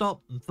first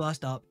stop and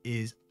first up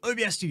is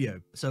OBS Studio.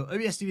 So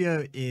OBS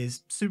Studio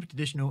is super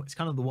traditional. It's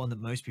kind of the one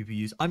that most people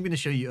use. I'm going to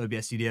show you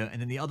OBS Studio,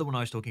 and then the other one I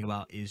was talking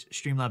about is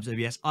Streamlabs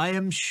OBS. I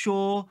am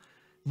sure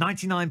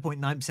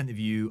 99.9% of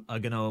you are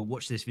going to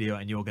watch this video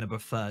and you're going to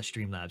prefer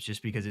Streamlabs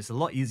just because it's a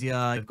lot easier.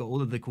 I've got all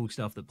of the cool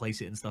stuff that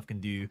Placeit and stuff can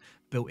do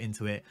built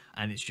into it,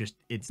 and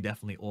it's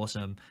definitely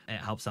awesome. It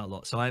helps out a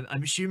lot. So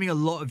I'm assuming a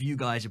lot of you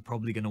guys are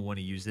probably going to want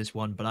to use this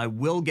one, but I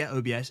will get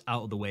OBS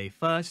out of the way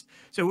first.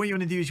 So what you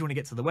want to do is you want to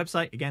get to the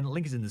website. Again,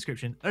 link is in the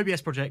description,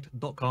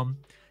 obsproject.com.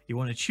 You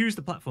want to choose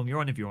the platform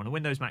you're on if you're on a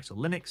Windows, Mac, or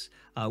Linux.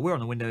 We're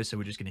on a Windows, so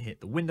we're just going to hit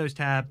the Windows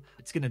tab.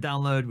 It's going to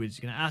download. We're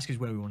just going to ask us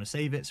where we want to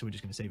save it. So we're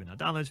just going to save in our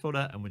downloads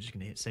folder, and we're just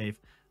going to hit save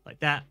like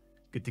that.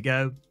 Good to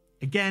go.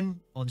 Again,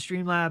 on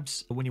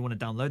Streamlabs, when you want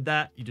to download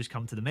that, you just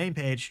come to the main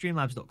page,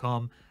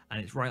 streamlabs.com,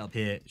 and it's right up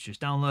here. It's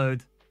just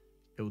download.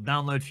 It will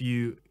download for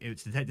you.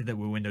 It's detected that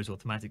we're Windows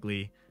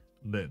automatically.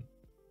 Boom.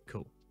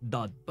 Cool.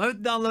 done.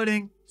 Both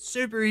downloading,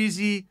 super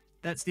easy.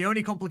 That's the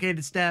only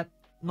complicated step.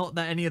 Not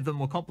that any of them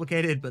were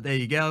complicated, but there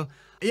you go.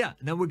 Yeah,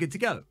 and then we're good to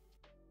go.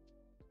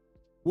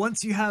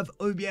 Once you have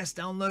OBS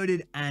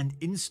downloaded and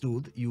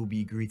installed, you'll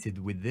be greeted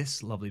with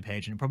this lovely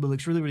page, and it probably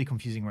looks really, really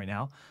confusing right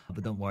now,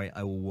 but don't worry,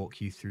 I will walk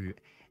you through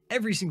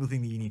every single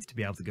thing that you need to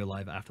be able to go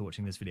live after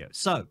watching this video.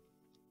 So,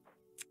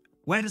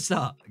 where to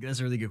start? That's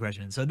a really good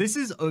question. So this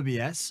is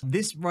OBS.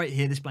 This right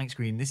here, this blank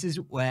screen, this is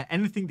where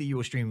anything that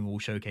you're streaming will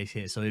showcase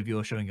here. So if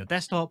you're showing your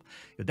desktop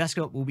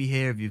will be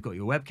here. If you've got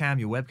your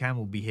webcam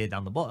will be here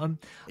down the bottom.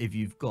 If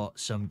you've got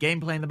some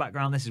gameplay in the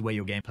background, this is where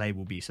your gameplay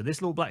will be. So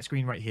this little black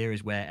screen right here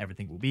is where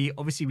everything will be.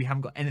 Obviously, we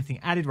haven't got anything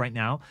added right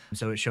now,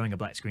 so it's showing a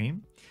black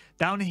screen.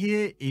 Down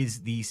here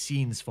is the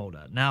scenes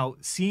folder. Now,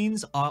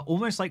 scenes are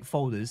almost like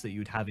folders that you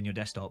would have in your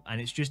desktop,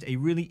 and it's just a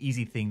really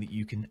easy thing that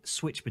you can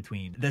switch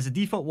between. There's a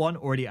default one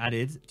already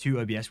added to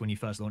OBS when you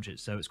first launch it,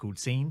 so it's called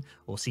scene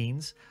or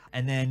scenes,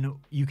 and then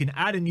you can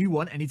add a new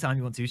one anytime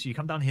you want to. So you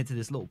come down here to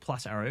this little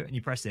plus arrow and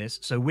you press this.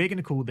 So we're going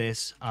to call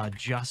this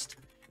just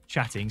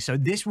chatting. So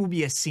this will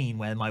be a scene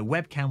where my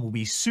webcam will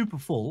be super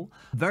full,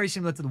 very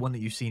similar to the one that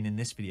you've seen in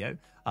this video,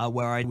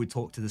 where I would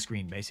talk to the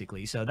screen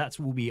basically. So that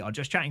will be our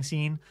just chatting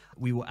scene.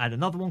 We will add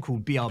another one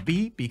called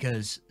BRB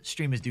because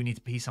streamers do need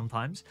to pee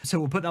sometimes. So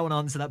we'll put that one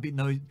on so that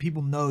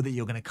people know that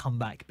you're going to come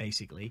back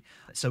basically.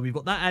 So we've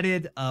got that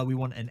added. We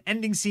want an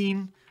ending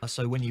scene.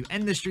 So when you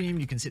end the stream,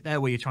 you can sit there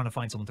where you're trying to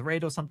find someone to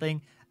raid or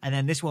something. And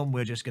then this one,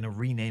 we're just going to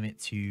rename it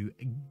to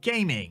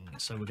gaming.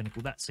 So we're going to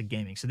call that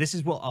gaming. So this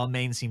is what our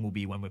main scene will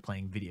be when we're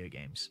playing video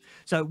games.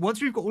 So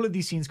once we've got all of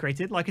these scenes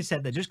created, like I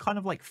said, they're just kind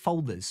of like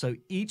folders. So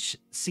each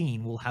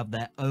scene will have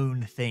their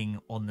own thing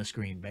on the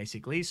screen,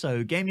 basically.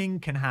 So gaming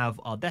can have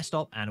our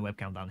desktop and a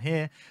webcam down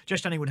here.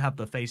 Just chatting would have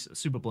the face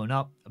super blown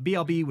up.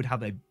 BRB would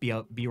have a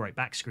be right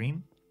back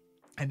screen.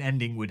 And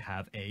ending would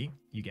have a,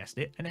 you guessed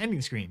it, an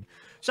ending screen.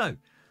 So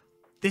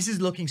this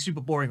is looking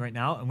super boring right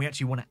now, and we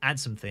actually want to add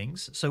some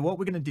things. So what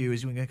we're going to do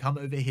is we're going to come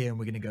over here and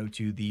we're going to go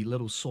to the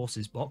little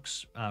sources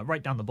box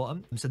right down the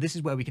bottom. So this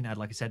is where we can add,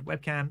 like I said,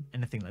 webcam,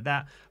 anything like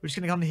that. We're just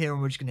going to come here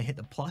and we're just going to hit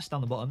the plus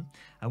down the bottom,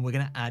 and we're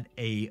going to add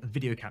a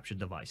video capture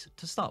device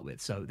to start with.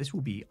 So this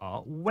will be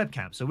our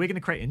webcam. So we're going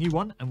to create a new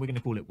one and we're going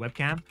to call it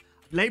webcam.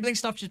 Labeling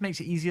stuff just makes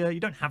it easier. You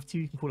don't have to,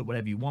 you can call it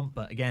whatever you want,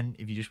 but again,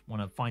 if you just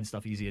want to find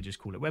stuff easier, just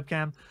call it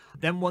webcam.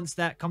 Then once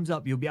that comes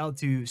up, you'll be able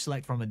to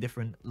select from a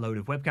different load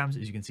of webcams.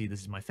 As you can see,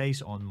 this is my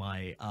face on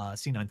my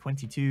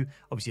C922.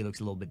 Obviously it looks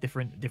a little bit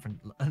different,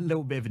 a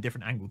little bit of a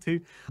different angle too.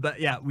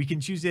 But yeah, we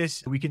can choose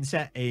this. We can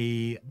set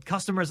a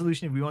custom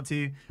resolution if we want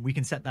to. We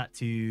can set that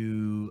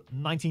to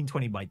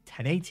 1920 by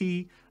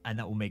 1080, and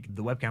that will make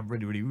the webcam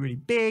really, really, really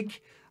big.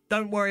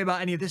 Don't worry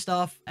about any of this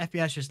stuff.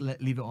 FPS, just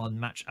leave it on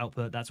match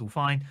output. That's all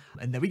fine.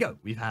 And there we go.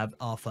 We have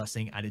our first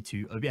thing added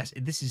to OBS.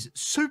 This is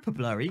super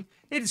blurry.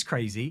 It is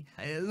crazy.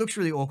 It looks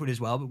really awkward as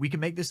well, but we can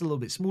make this a little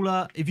bit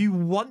smaller. If you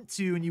want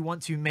to, and you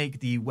want to make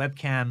the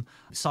webcam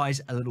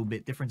size a little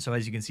bit different, so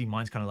as you can see,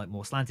 mine's kind of like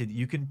more slanted,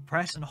 you can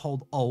press and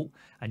hold Alt,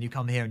 and you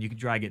come here and you can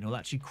drag it, and it'll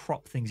actually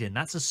crop things in.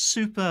 That's a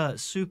super,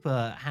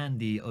 super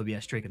handy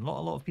OBS trick, and a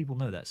lot of people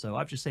know that, so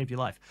I've just saved your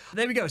life.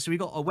 There we go. So we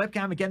got a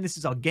webcam. Again, this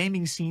is our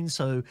gaming scene,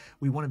 so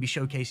we want to be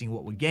showcasing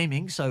what we're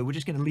gaming. So we're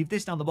just going to leave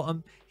this down the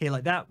bottom here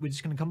like that. We're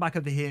just going to come back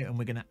over here and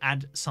we're going to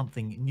add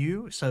something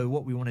new. So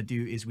what we want to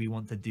do is we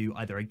want to do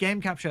either a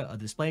game capture or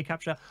display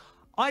capture.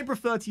 I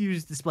prefer to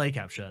use display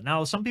capture.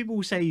 Now, some people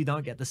will say you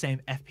don't get the same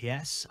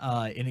FPS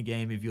in a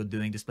game if you're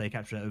doing display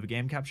capture over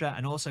game capture,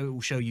 and also it will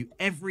show you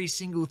every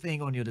single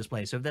thing on your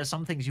display. So if there's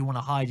some things you want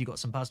to hide, you got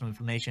some personal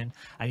information,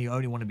 and you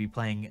only want to be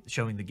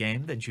showing the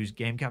game, then choose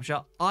game capture.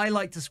 I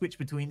like to switch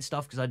between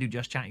stuff because I do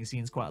just chatting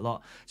scenes quite a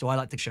lot, so I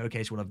like to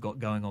showcase what I've got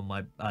going on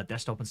my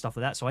desktop and stuff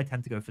like that, so I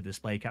tend to go for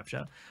display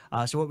capture.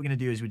 So what we're going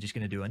to do is we're just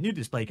going to do a new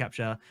display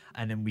capture,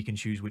 and then we can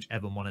choose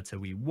whichever monitor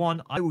we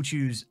want. I will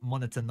choose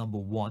monitor number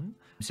 1.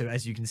 So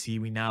as you can see,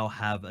 we now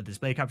have a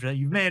display capture.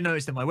 You may have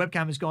noticed that my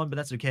webcam is gone, but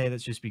that's okay.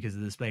 That's just because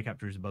the display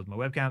capture is above my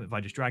webcam. If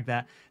I just drag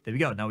that, there we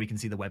go. Now we can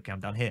see the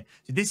webcam down here.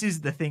 So this is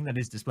the thing that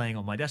is displaying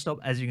on my desktop.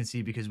 As you can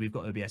see, because we've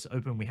got OBS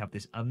open, we have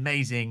this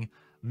amazing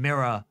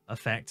mirror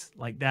effect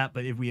like that.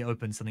 But if we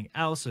open something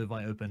else, so if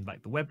I open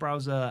back the web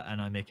browser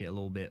and I make it a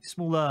little bit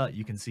smaller,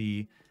 you can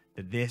see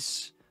that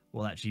this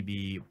will actually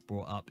be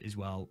brought up as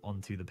well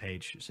onto the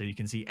page. So you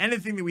can see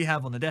anything that we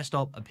have on the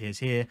desktop appears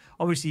here.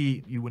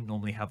 Obviously, you wouldn't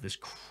normally have this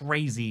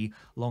crazy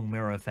long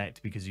mirror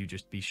effect because you'd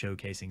just be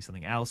showcasing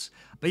something else.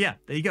 But yeah,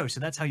 there you go. So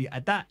that's how you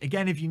add that.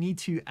 Again, if you need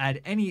to add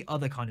any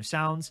other kind of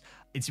sounds,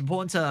 it's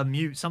important to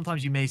mute.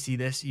 Sometimes you may see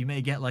this. You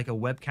may get like a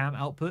webcam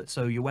output.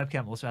 So your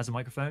webcam also has a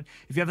microphone.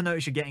 If you ever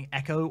notice you're getting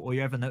echo, or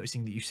you're ever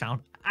noticing that you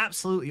sound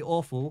absolutely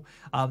awful,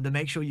 then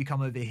make sure you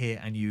come over here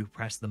and you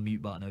press the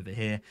mute button over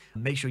here.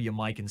 Make sure your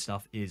mic and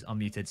stuff is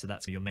unmuted. So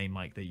that's your main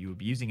mic that you would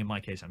be using. In my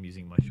case, I'm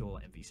using my Shure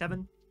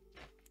MV7.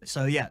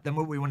 So yeah, then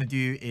what we want to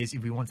do is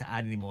if we want to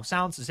add any more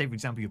sounds, so say for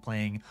example, you're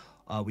playing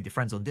with your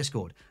friends on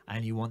Discord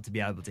and you want to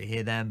be able to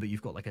hear them, but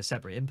you've got like a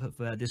separate input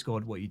for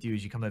Discord, what you do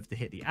is you come over to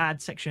hit the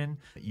add section.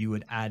 You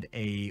would add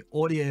a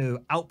audio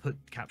output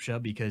capture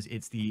because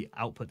it's the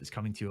output that's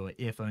coming to your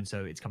earphones.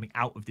 So it's coming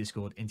out of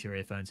Discord into your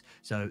earphones.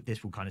 So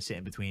this will kind of sit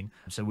in between.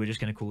 So we're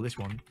just going to call this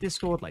one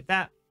Discord like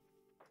that.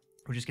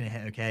 We're just going to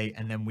hit OK,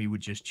 and then we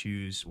would just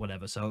choose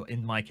whatever. So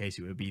in my case,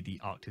 it would be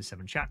the Arctis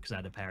 7 Chat because I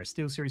had a pair of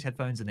SteelSeries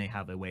headphones and they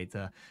have a way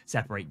to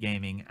separate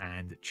gaming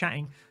and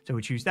chatting. So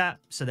we choose that.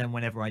 So then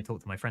whenever I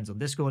talk to my friends on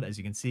Discord, as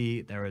you can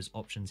see, there is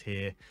options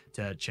here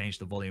to change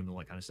the volume and all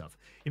that kind of stuff.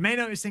 You may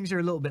notice things are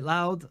a little bit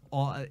loud,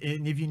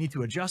 and if you need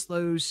to adjust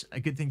those,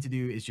 a good thing to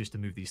do is just to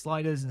move these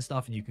sliders and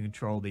stuff, and you can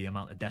control the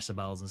amount of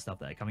decibels and stuff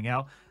that are coming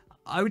out.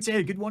 I would say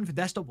a good one for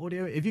desktop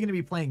audio, if you're going to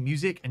be playing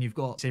music and you've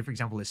got, say for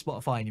example, it's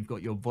Spotify and you've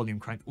got your volume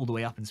cranked all the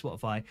way up in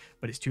Spotify,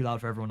 but it's too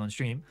loud for everyone on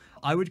stream,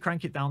 I would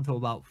crank it down to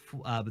about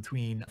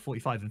between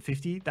 45 and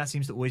 50. That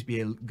seems to always be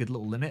a good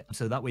little limit.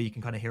 So that way you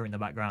can kind of hear it in the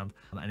background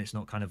and it's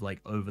not kind of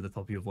like over the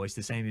top of your voice.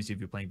 The same as if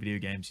you're playing video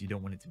games, you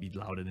don't want it to be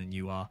louder than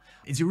you are.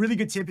 It's a really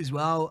good tip as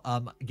well,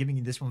 giving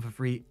you this one for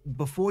free.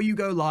 Before you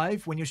go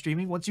live, when you're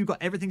streaming, once you've got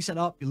everything set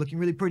up, you're looking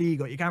really pretty, you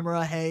got your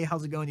camera, hey,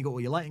 how's it going? You got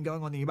all your lighting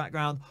going on in your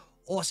background.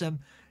 Awesome.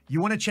 You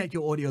want to check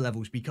your audio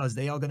levels because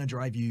they are going to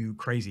drive you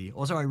crazy.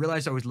 Also, I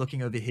realized I was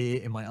looking over here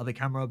in my other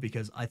camera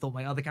because I thought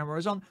my other camera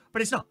was on,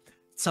 but it's not.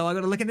 So I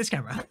got to look in this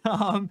camera.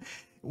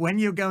 When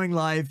you're going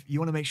live, you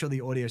want to make sure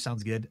the audio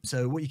sounds good.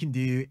 So what you can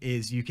do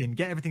is you can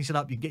get everything set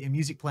up. You can get your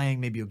music playing,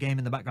 maybe your game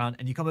in the background,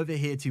 and you come over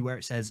here to where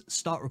it says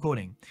start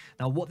recording.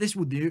 Now, what this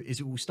will do is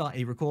it will start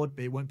a record,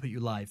 but it won't put you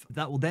live.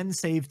 That will then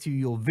save to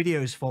your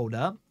videos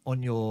folder on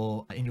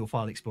in your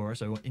file explorer.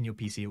 So in your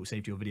PC, it will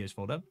save to your videos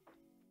folder.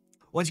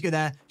 Once you go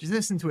there, just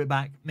listen to it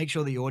back. Make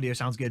sure the audio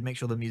sounds good. Make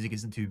sure the music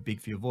isn't too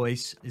big for your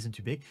voice, isn't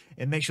too big.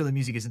 And make sure the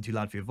music isn't too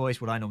loud for your voice.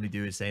 What I normally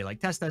do is say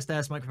like, test, test,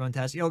 test, microphone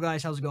test. Yo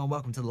guys, how's it going?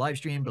 Welcome to the live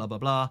stream, blah, blah,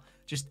 blah.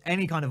 Just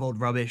any kind of old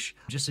rubbish,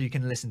 just so you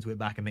can listen to it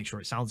back and make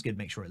sure it sounds good,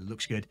 make sure it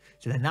looks good.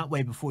 So then that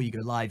way, before you go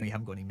live, you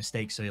haven't got any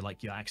mistakes. So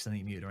you're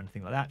accidentally muted or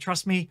anything like that.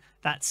 Trust me,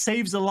 that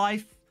saves a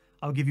life.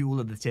 I'll give you all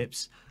of the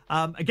tips.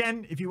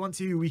 Again, if you want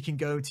to, we can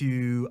go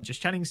to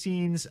just chatting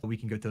scenes. We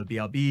can go to the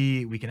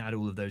BRB. We can add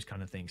all of those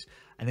kind of things.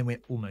 And then we're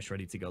almost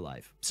ready to go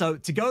live. So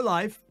to go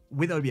live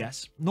with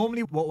OBS,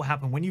 normally what will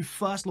happen when you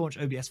first launch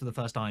OBS for the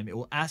first time, it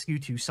will ask you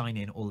to sign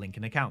in or link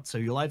an account. So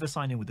you'll either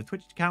sign in with the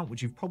Twitch account,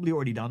 which you've probably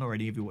already done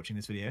already if you're watching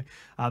this video.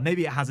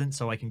 Maybe it hasn't,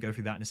 so I can go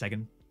through that in a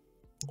second.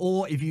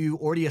 Or if you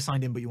already are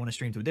signed in, but you want to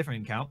stream to a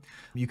different account,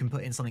 you can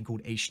put in something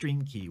called a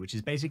stream key, which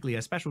is basically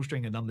a special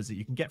string of numbers that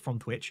you can get from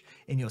Twitch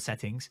in your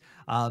settings.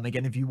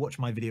 Again, if you watch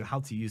my video, how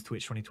to use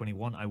Twitch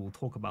 2021, I will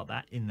talk about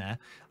that in there.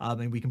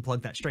 And we can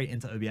plug that straight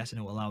into OBS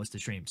and it will allow us to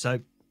stream. So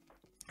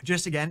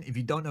just again, if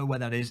you don't know where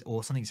that is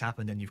or something's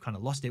happened and you've kind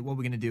of lost it, what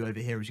we're going to do over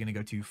here is going to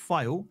go to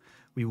File.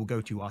 We will go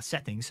to our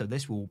settings. So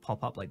this will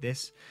pop up like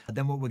this. And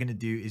then what we're going to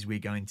do is we're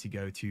going to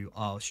go to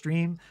our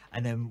stream.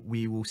 And then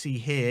we will see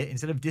here,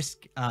 instead of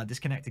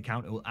disconnect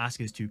account, it will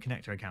ask us to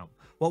connect our account.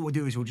 What we'll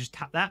do is we'll just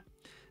tap that.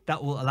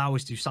 That will allow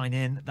us to sign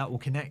in. That will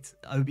connect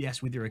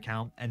OBS with your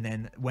account. And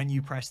then when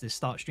you press this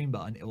start stream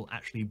button, it will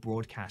actually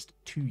broadcast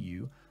to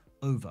you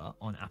over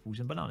on Apples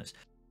and Bananas.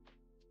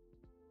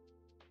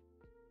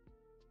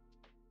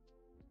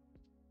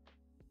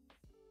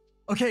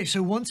 Okay,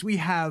 so once we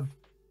have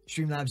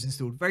Streamlabs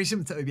installed, very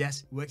similar to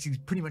OBS, it works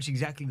pretty much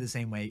exactly the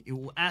same way. It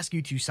will ask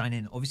you to sign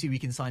in. Obviously, we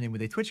can sign in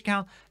with a Twitch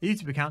account, a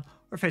YouTube account,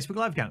 or a Facebook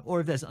Live account.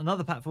 Or if there's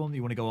another platform that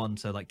you want to go on,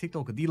 so like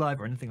TikTok or DLive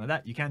or anything like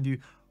that, you can do.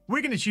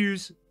 We're going to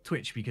choose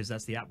Twitch because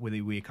that's the app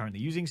we're currently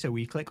using. So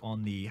we click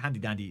on the handy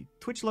dandy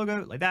Twitch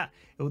logo like that.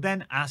 It will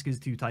then ask us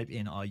to type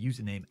in our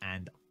username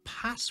and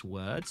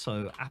password.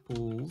 So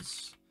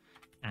Apples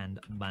and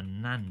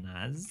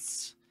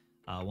Bananas.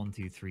 1,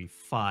 2, 3,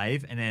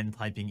 5, and then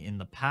typing in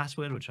the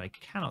password, which I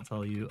cannot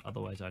tell you,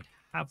 otherwise I'd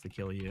have to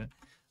kill you.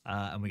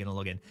 And we're going to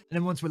log in. And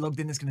then once we're logged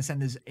in, it's going to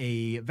send us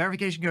a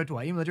verification code to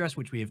our email address,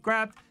 which we have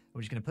grabbed.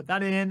 We're just going to put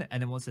that in.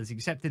 And then once that's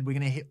accepted, we're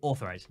going to hit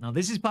authorize. Now,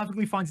 this is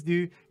perfectly fine to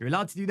do. You're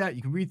allowed to do that.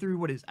 You can read through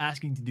what it's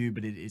asking to do,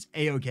 but it is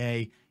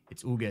a-okay.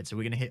 It's all good. So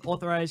we're going to hit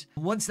authorize.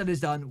 Once that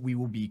is done, we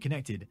will be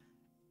connected.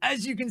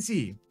 As you can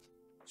see,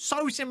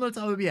 so similar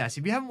to OBS.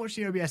 If you haven't watched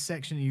the OBS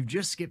section and you've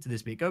just skipped to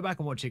this bit, go back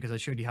and watch it because I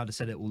showed you how to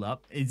set it all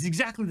up. It's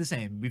exactly the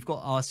same. We've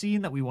got our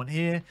scene that we want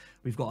here.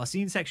 We've got our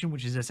scene section,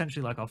 which is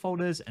essentially like our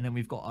folders. And then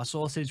we've got our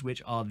sources,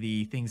 which are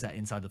the things that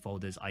inside the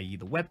folders, i.e.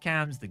 the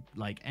webcams,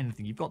 like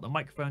anything you've got, the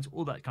microphones,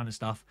 all that kind of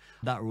stuff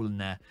that are all in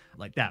there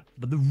like that.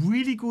 But the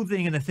really cool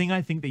thing, and the thing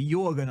I think that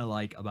you're going to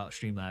like about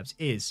Streamlabs,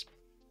 is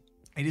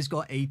it has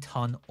got a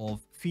ton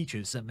of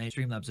features that make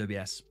Streamlabs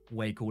OBS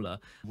way cooler,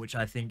 which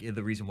I think is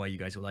the reason why you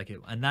guys will like it,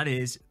 and that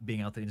is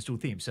being able to install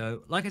themes.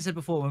 So like I said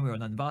before, when we were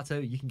on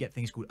Envato, you can get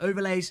things called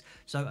overlays.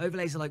 So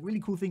overlays are like really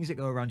cool things that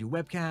go around your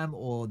webcam,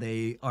 or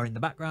they are in the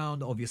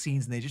background of your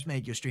scenes, and they just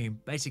make your stream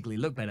basically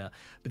look better.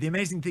 But the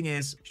amazing thing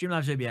is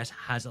Streamlabs OBS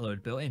has a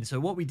load built in. So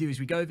what we do is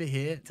we go over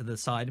here to the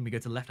side and we go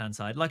to the left hand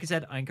side. Like I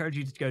said, I encourage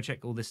you to go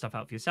check all this stuff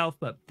out for yourself,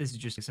 but this is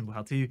just a simple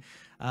how-to,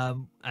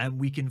 and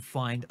we can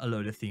find a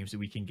load of themes that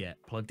we can get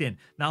plugged in.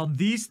 Now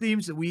these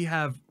themes that we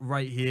have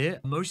right here,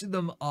 most of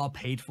them are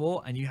paid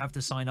for, and you have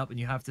to sign up, and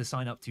you have to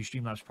sign up to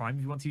Streamlabs Prime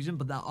if you want to use them,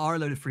 but there are a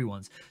load of free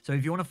ones. So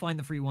if you want to find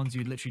the free ones,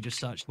 you literally just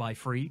search by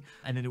free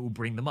and then it will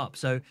bring them up.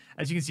 So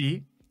as you can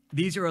see,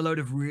 these are a load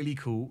of really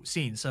cool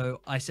scenes. So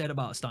I said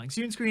about a starting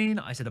soon screen,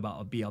 I said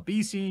about a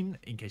BRB scene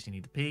in case you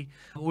need to pee,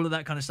 all of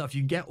that kind of stuff.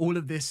 You can get all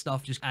of this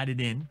stuff just added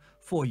in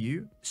for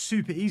you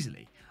super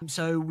easily.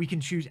 So we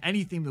can choose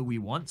any theme that we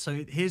want.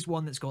 So here's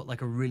one that's got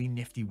like a really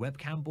nifty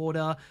webcam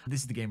border.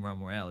 This is the game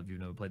Realm Royale, if you've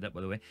never played that,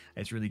 by the way.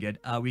 It's really good.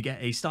 We get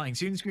a starting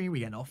soon screen, we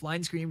get an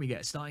offline screen, we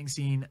get a starting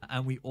scene,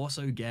 and we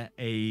also get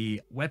a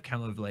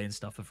webcam overlay and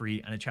stuff for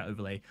free, and a chat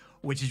overlay,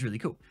 which is really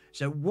cool.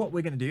 So what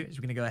we're going to do is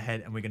we're going to go ahead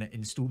and we're going to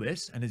install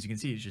this. And as you can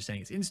see, it's just saying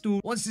it's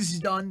installed. Once this is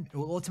done, it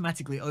will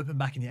automatically open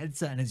back in the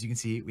editor. And as you can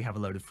see, we have a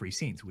load of free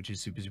scenes, which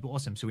is super, super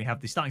awesome. So we have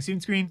the starting soon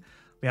screen.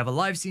 We have a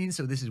live scene,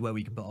 so this is where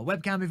we can put our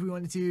webcam if we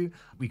wanted to.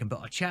 We can put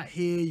our chat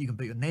here. You can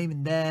put your name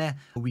in there.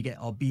 We get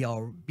our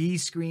BRB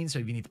screen, so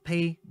if you need to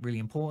pay, really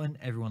important.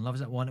 Everyone loves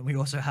that one. And we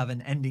also have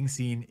an ending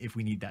scene if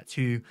we need that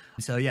too.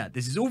 So yeah,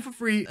 this is all for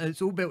free. It's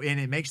all built in.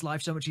 It makes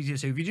life so much easier.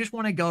 So if you just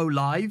want to go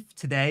live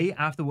today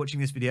after watching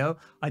this video,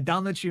 I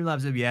download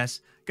Streamlabs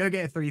OBS, go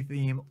get a free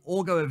theme,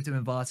 or go over to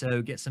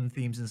Envato, get some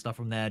themes and stuff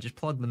from there. Just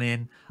plug them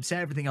in,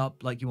 set everything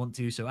up like you want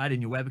to. So add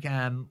in your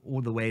webcam,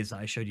 all the ways that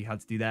I showed you how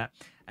to do that.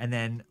 And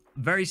then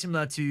very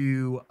similar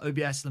to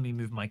OBS, let me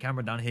move my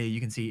camera down here.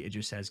 You can see it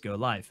just says go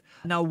live.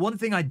 Now, one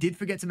thing I did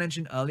forget to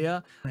mention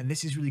earlier, and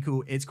this is really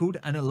cool, it's called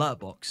an alert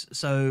box.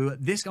 So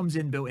this comes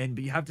in built in,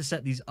 but you have to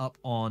set these up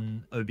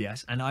on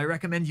OBS. And I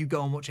recommend you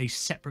go and watch a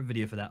separate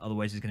video for that.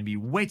 Otherwise, it's going to be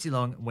way too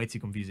long and way too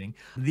confusing.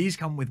 These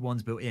come with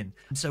ones built in.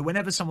 So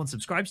whenever someone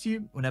subscribes to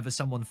you, whenever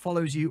someone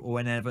follows you, or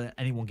whenever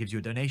anyone gives you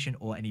a donation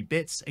or any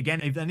bits, again,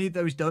 if any of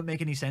those don't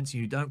make any sense,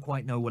 you don't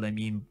quite know what I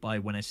mean by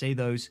when I say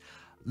those,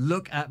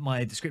 look at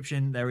my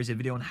description. There is a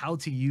video on how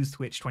to use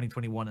Twitch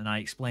 2021, and I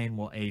explain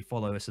what a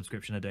follow, a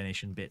subscription, a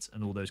donation, bits,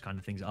 and all those kind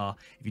of things are.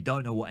 If you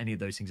don't know what any of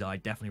those things are, I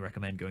definitely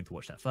recommend going to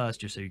watch that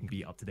first, just so you can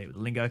be up to date with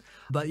the lingo.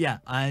 But yeah,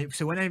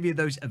 so when any of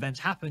those events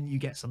happen, you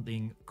get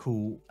something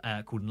cool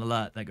called an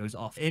alert that goes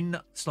off. In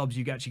SLOBS,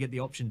 you actually get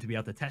the option to be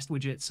able to test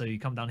widgets. So you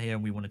come down here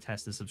and we want to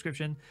test the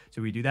subscription. So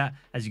we do that.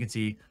 As you can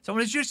see,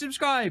 someone has just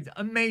subscribed.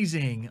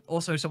 Amazing.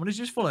 Also, someone has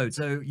just followed.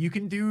 So you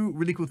can do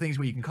really cool things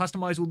where you can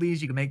customize all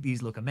these. You can make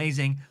these look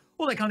amazing.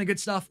 All that kind of good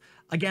stuff.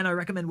 Again, I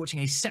recommend watching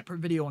a separate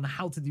video on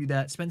how to do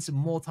that. Spend some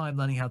more time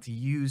learning how to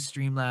use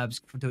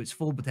Streamlabs to its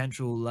full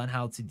potential, learn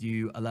how to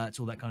do alerts,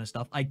 all that kind of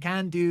stuff. I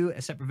can do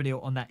a separate video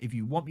on that if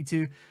you want me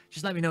to.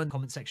 Just let me know in the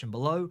comment section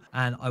below,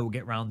 and I will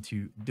get around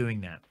to doing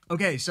that.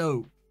 Okay,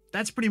 so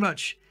that's pretty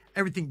much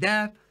everything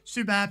there.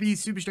 Super happy,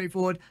 super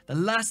straightforward. The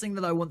last thing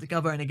that I want to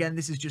cover, and again,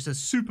 this is just a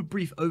super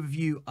brief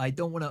overview. I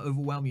don't want to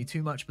overwhelm you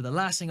too much, but the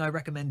last thing I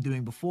recommend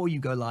doing before you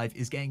go live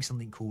is getting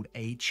something called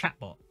a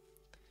chatbot.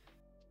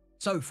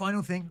 So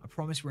final thing, I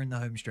promise we're in the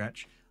home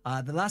stretch.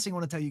 The last thing I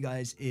want to tell you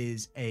guys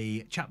is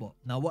a chatbot.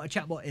 Now, what a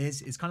chatbot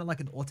is kind of like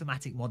an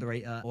automatic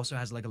moderator. Also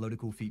has like a load of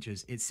cool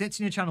features. It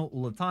sits in your channel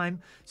all the time.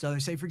 So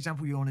say, for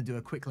example, you want to do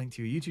a quick link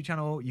to your YouTube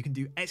channel. You can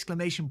do !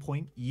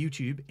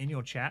 YouTube in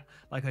your chat,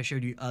 like I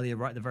showed you earlier,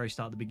 right at the very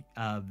start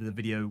of the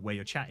video where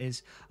your chat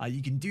is.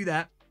 You can do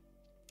that.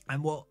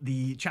 And what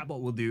the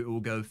chatbot will do, it will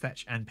go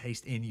fetch and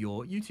paste in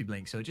your YouTube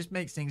link. So it just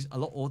makes things a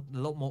lot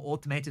more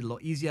automated, a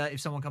lot easier.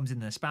 If someone comes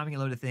in and they're spamming a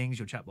load of things,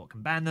 your chatbot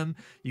can ban them.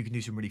 You can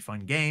do some really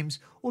fun games,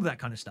 all that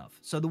kind of stuff.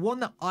 So the one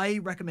that I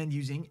recommend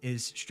using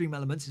is Stream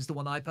Elements. Is the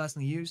one I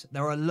personally use.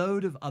 There are a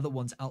load of other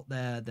ones out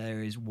there.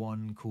 There is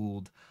one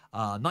called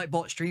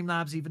Nightbot.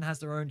 Streamlabs even has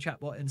their own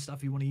chatbot and stuff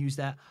if you want to use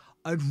that.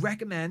 I'd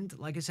recommend,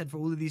 like I said, for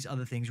all of these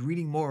other things,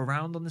 reading more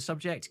around on the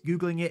subject,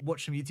 Googling it,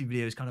 watch some YouTube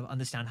videos, kind of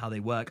understand how they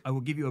work. I will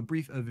give you a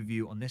brief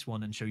overview on this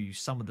one and show you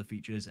some of the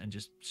features and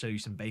just show you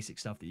some basic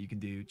stuff that you can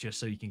do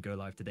just so you can go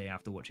live today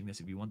after watching this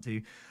if you want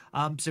to.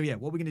 So yeah,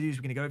 what we're going to do is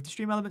we're going to go over to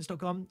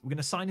streamelements.com. We're going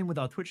to sign in with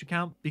our Twitch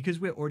account. Because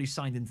we're already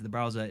signed into the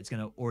browser, it's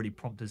going to already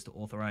prompt us to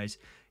authorize.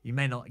 You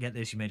may not get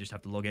this. You may just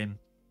have to log in.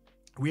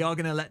 We are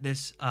going to let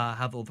this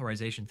have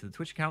authorization to the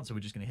Twitch account, so we're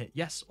just going to hit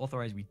yes,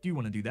 authorize. We do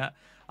want to do that.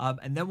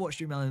 And then what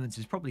Stream Elements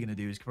is probably going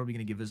to do is probably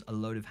going to give us a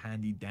load of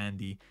handy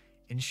dandy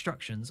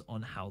instructions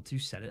on how to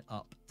set it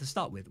up to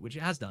start with, which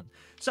it has done.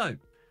 So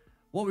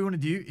what we want to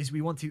do is we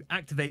want to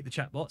activate the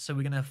chatbot. So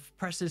we're going to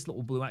press this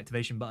little blue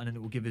activation button, and it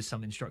will give us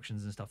some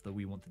instructions and stuff that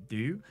we want to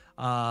do.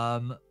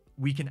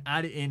 We can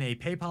add in a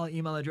PayPal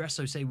email address.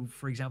 So say,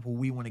 for example,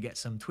 we want to get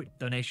some Twitch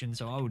donations.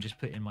 So I will just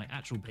put in my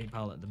actual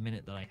PayPal at the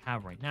minute that I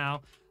have right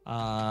now,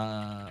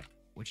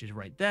 which is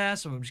right there.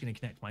 So I'm just going to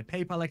connect my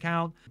PayPal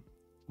account.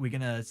 we're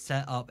going to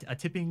set up a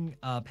tipping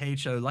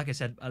page. So like I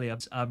said earlier,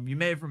 you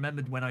may have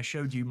remembered when I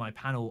showed you my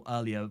panel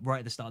earlier, right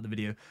at the start of the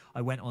video,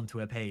 I went onto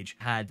a page,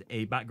 had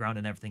a background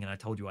and everything, and I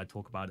told you I'd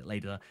talk about it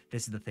later.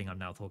 This is the thing I'm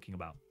now talking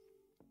about.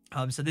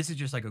 So this is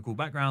just like a cool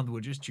background.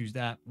 We'll just choose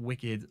that.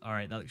 Wicked. All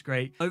right, that looks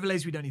great.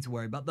 Overlays, we don't need to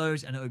worry about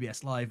those. And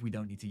OBS Live, we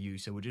don't need to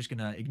use. So we're just going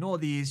to ignore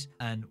these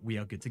and we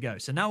are good to go.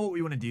 So now what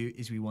we want to do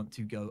is we want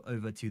to go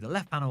over to the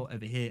left panel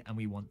over here and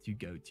we want to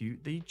go to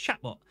the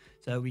chatbot.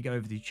 So we go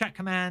over to chat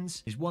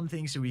commands. Is one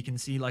thing, so we can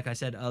see, like I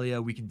said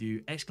earlier, we can do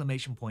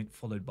exclamation point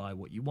followed by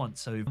what you want.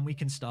 So we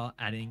can start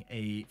adding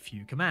a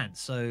few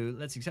commands. So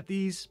let's accept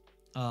these.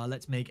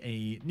 Let's make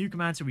a new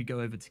command. So we go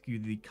over to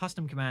the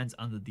custom commands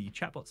under the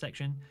chatbot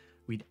section.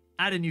 We'd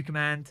add a new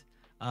command.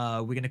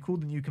 We're going to call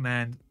the new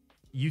command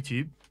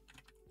YouTube.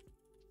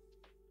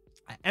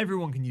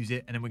 Everyone can use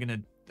it. And then we're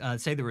going to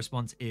say the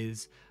response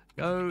is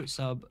go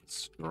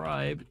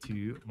subscribe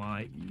to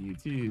my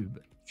YouTube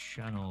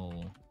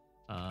channel.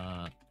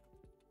 And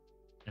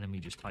then we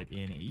just type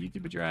in a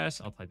YouTube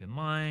address. I'll type in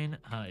mine.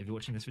 If you're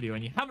watching this video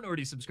and you haven't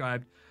already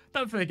subscribed,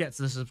 don't forget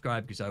to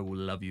subscribe because I will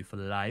love you for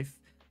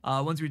life.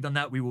 Once we've done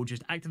that, we will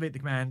just activate the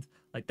command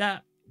like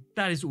that.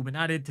 That has all been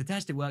added. To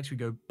test it works, we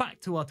go back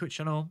to our Twitch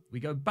channel. We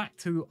go back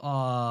to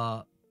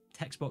our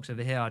text box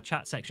over here, our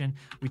chat section.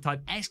 We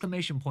type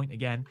exclamation point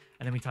again,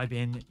 and then we type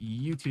in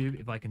YouTube,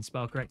 if I can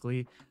spell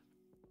correctly.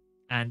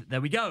 And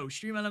there we go.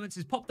 Stream Elements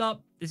is popped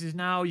up. This is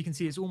now, you can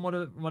see it's all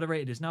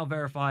moderated. It's now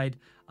verified.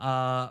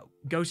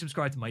 Go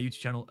subscribe to my YouTube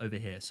channel over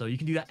here. So you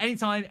can do that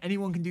anytime.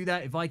 Anyone can do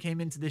that. If I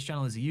came into this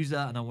channel as a user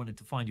and I wanted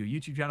to find your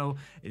YouTube channel,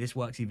 this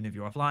works even if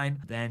you're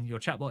offline, then your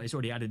chatbot is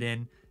already added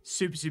in.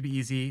 Super, super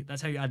easy.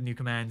 That's how you add new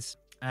commands.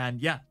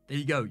 And yeah, there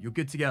you go. You're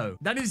good to go.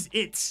 That is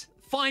it.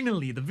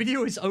 Finally, the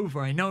video is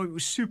over. I know it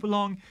was super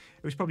long.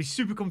 It was probably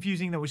super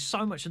confusing. There was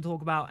so much to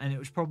talk about, and it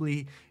was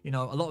probably, you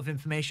know, a lot of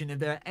information. If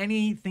there are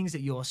any things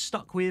that you're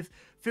stuck with,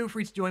 feel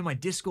free to join my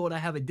Discord. I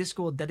have a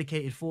Discord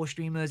dedicated for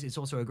streamers. It's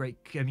also a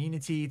great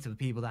community to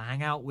people that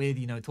hang out with,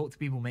 you know, talk to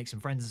people, make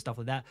some friends and stuff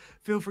like that.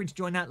 Feel free to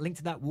join that. Link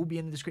to that will be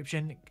in the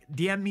description.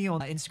 DM me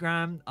on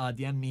Instagram,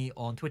 DM me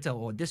on Twitter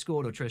or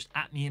Discord, or just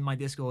at me in my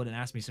Discord and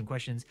ask me some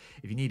questions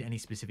if you need any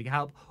specific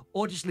help,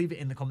 or just leave it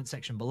in the comment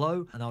section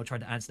below and I'll try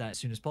to answer that as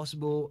soon as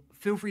possible.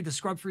 Feel free to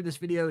scrub through this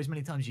video as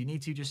many times as you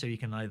need to, just so you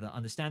can either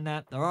understand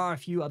that. There are a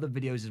few other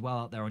videos as well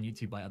out there on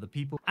YouTube by other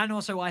people, and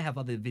also I have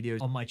other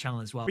videos on my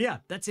channel as well. But yeah,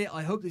 that's it.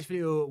 I hope this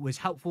video was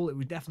helpful.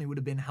 It definitely would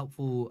have been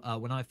helpful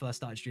when I first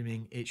started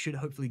streaming. It should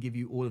hopefully give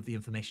you all of the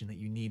information that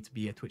you need to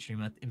be a Twitch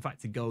streamer. In fact,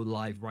 to go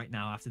live right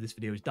now after this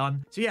video is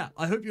done. So yeah,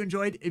 I hope you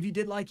enjoyed. If you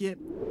did like it,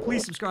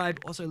 please subscribe.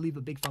 Also leave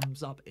a big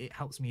thumbs up. It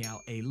helps me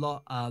out a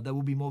lot. There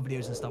will be more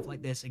videos and stuff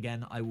like this.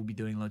 Again, I will be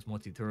doing loads more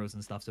tutorials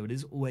and stuff, so it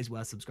is always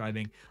worth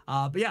subscribing.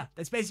 But yeah,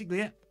 that's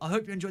basically it. I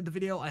hope you enjoyed the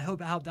video. I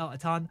hope it helped out a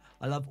ton.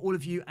 I love all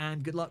of you,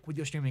 and good luck with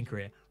your streaming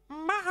career.